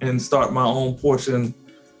and start my own portion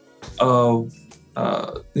of,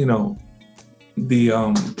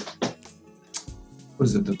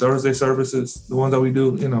 the Thursday services, the ones that we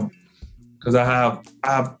do, because I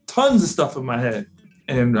have tons of stuff in my head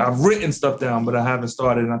and I've written stuff down, but I haven't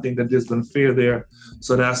started. And I think that there's been fear there.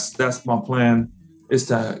 So that's my plan, is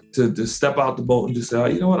to step out the boat and just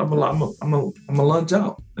say, you know what, I'm gonna lunge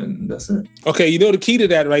out, and that's it. Okay, the key to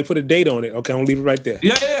that, right? Put a date on it. Okay, I'm gonna leave it right there.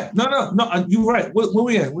 Yeah. No, you're right. Where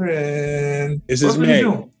we at? We're in. This is May.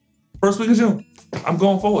 First week of June. I'm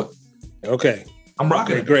going forward. Okay. I'm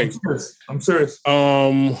rocking. Okay, great. I'm serious.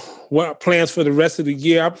 What plans for the rest of the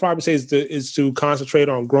year? I'd probably say is to concentrate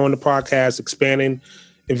on growing the podcast, expanding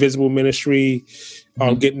Invisible Ministry,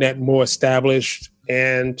 getting that more established,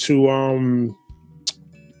 and to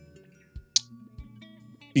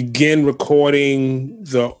begin recording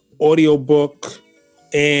the audiobook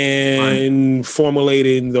and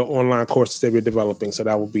formulating the online courses that we're developing. So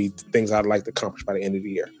that will be things I'd like to accomplish by the end of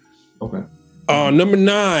the year. Okay. Number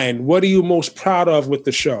 9, what are you most proud of with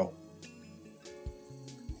the show?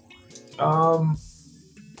 I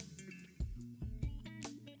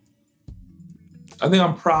think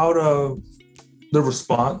I'm proud of the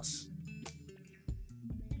response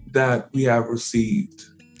that we have received.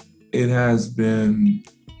 It has been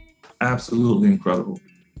absolutely incredible.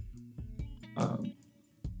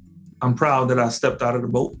 I'm proud that I stepped out of the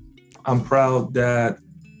boat. I'm proud that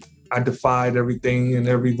I defied everything and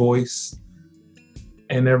every voice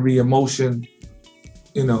and every emotion,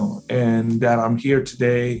 and that I'm here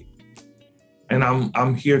today. And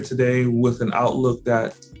I'm here today with an outlook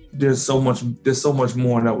that there's so much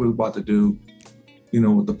more that we're about to do,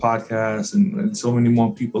 with the podcast and so many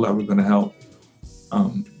more people that we're going to help,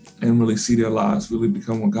 and really see their lives really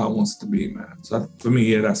become what God wants it to be, man. So for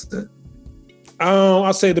me, that's it.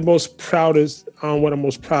 I'll say what I'm most proud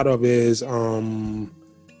of is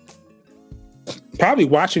probably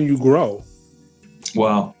watching you grow.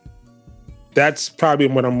 Wow. That's probably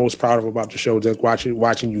what I'm most proud of about the show, just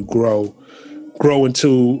watching you grow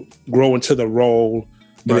into the role,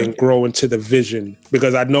 and then grow into the vision.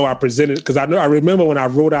 Because I know I remember when I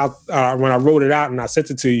wrote it out and I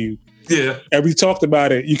sent it to you. Yeah. And we talked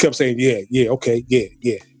about it. You kept saying, yeah, okay, yeah,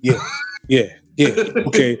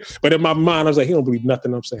 okay. But in my mind, I was like, he don't believe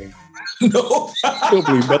nothing I'm saying. No. He don't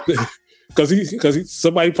believe nothing. Because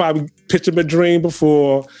somebody probably pitched him a dream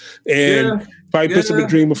before, and pitched him a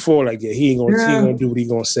dream before, like, he ain't gonna do what he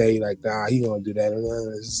gonna say, like, nah, he gonna do that,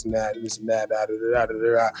 this and that,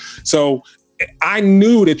 da. So I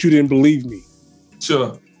knew that you didn't believe me.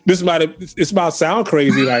 Sure. This might sound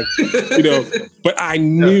crazy, like, but I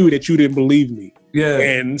knew that you didn't believe me. Yeah.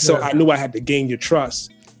 And so I knew I had to gain your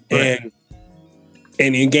trust. Right.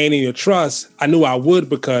 And in gaining your trust, I knew I would,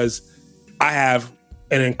 because I have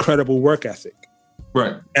an incredible work ethic.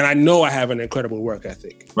 Right. And I know I have an incredible work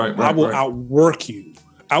ethic. Right. I will outwork you.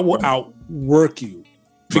 Outwork you.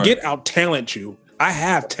 Forget out-talent you. I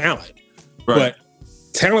have talent. Right. But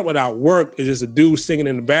talent without work is just a dude singing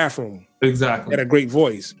in the bathroom. Exactly. He had a great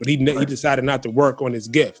voice, but he decided not to work on his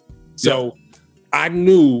gift. So I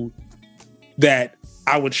knew that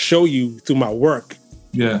I would show you through my work.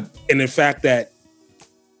 Yeah. And the fact that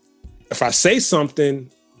if I say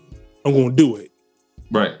something, I'm going to do it.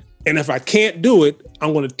 Right. And if I can't do it,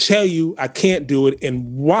 I'm going to tell you I can't do it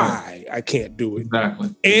and why I can't do it.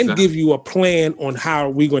 Exactly. And give you a plan on how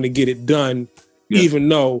we're going to get it done, even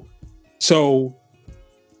though. So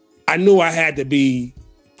I knew I had to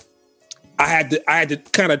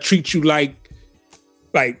kind of treat you like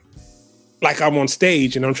I'm on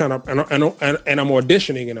stage and I'm trying to, and I'm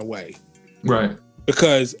auditioning in a way. Right.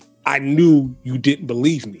 Because I knew you didn't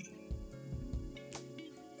believe me.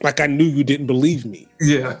 Like I knew you didn't believe me.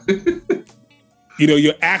 Yeah.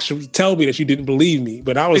 Your actions tell me that you didn't believe me,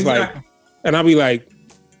 but I was like, and I'd be like,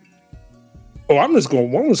 oh, I'm just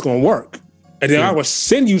going to work. And then I would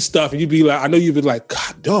send you stuff and you'd be like, I know you'd be like,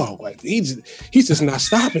 God, dog, like he's just not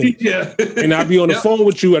stopping. Yeah. And I'd be on the phone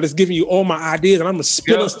with you. I'm just giving you all my ideas and I'm going to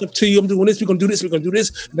spill stuff to you. I'm doing this. We're going to do this. We're going to do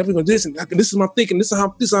this. And then we're going to do this. And this is my thinking. This is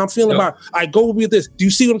how I'm feeling about it. I go with this. Do you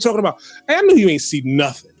see what I'm talking about? I knew you ain't see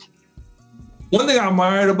nothing. one thing I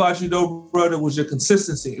admired about you though, brother, was your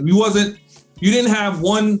consistency. You didn't have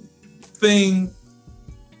one thing.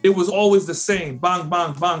 It was always the same. Bang,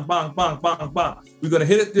 bang, bang, bang, bang, bang, bang. We're going to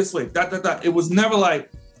hit it this way. Dot, dot, dot. It was never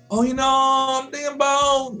like, oh, I'm thinking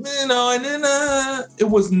about, and then it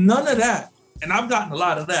was none of that. And I've gotten a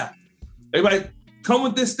lot of that. Everybody come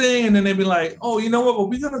with this thing and then they be like, oh, you know what? Well,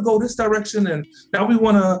 we're going to go this direction. And now we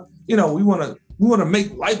want to, we want to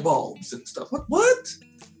make light bulbs and stuff. What?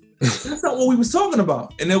 That's not what we was talking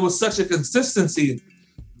about. And there was such a consistency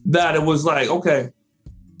that it was like, okay,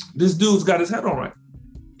 this dude's got his head on right.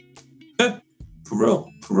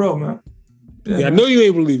 For real, man. Yeah, I know you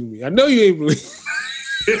ain't believing me.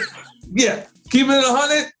 Yeah, keeping it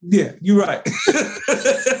 100. Yeah, you're right.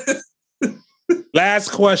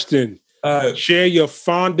 Last question. Share your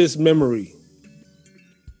fondest memory.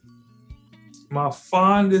 My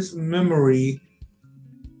fondest memory.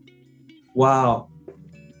 Wow.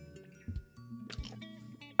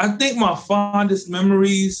 I think my fondest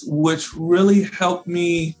memories, which really helped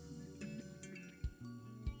me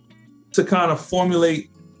to kind of formulate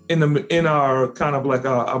in our kind of like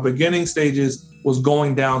our beginning stages, was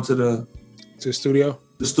going down to the studio.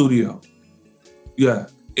 The studio. Yeah.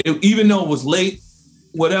 Even though it was late,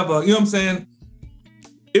 whatever, you know what I'm saying?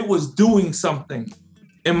 It was doing something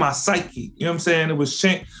in my psyche. You know what I'm saying? It was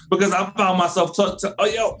change because I found myself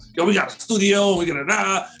yo, we got a studio, we got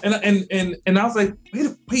a and I was like,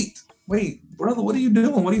 wait, brother, what are you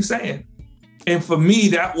doing? What are you saying? And for me,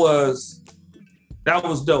 that was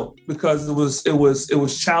dope because it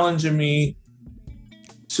was challenging me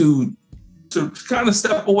to kind of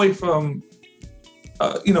step away from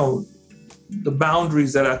the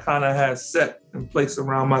boundaries that I kind of had set in place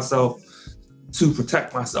around myself to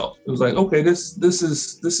protect myself. It was like, okay, this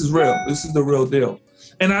is real. This is the real deal.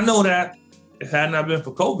 And I know that if it had not been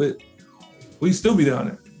for COVID, we'd still be down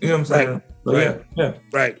there. You know what I'm saying?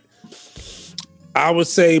 Right. I would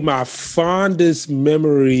say my fondest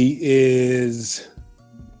memory is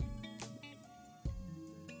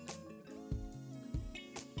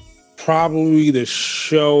probably the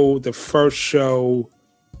first show,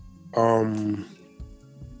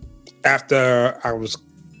 after I was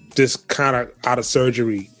just kind of out of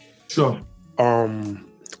surgery. Sure. I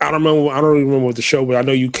don't even remember what the show, but I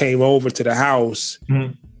know you came over to the house,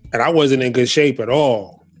 and I wasn't in good shape at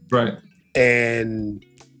all. Right. And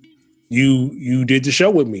you did the show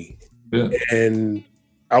with me. Yeah. And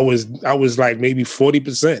I was like maybe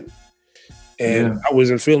 40%. And I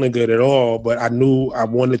wasn't feeling good at all, but I knew I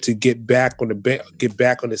wanted to get back on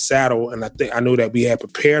the saddle, and I knew that we had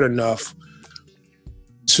prepared enough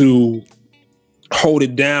to hold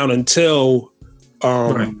it down until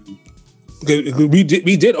we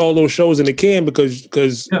did all those shows in the can because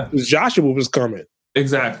Joshua was coming.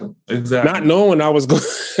 Exactly. Not knowing I was going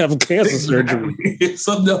to have cancer surgery.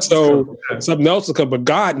 Something else would come, but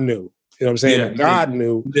God knew. You know what I'm saying? Yeah, God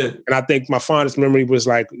knew. Yeah. And I think my fondest memory was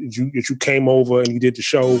like you came over and you did the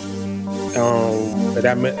show.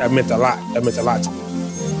 That meant a lot. That meant a lot to me.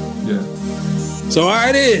 Yeah. So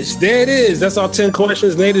there it is. That's our 10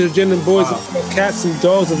 questions. Ladies and gentlemen, boys and girls, cats and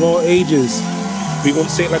dogs of all ages. We're going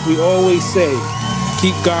to say it like we always say.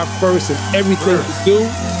 Keep God first in everything you do.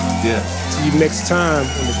 Yeah. See you next time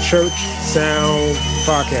on the Church Sound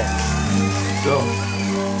Podcast. Go.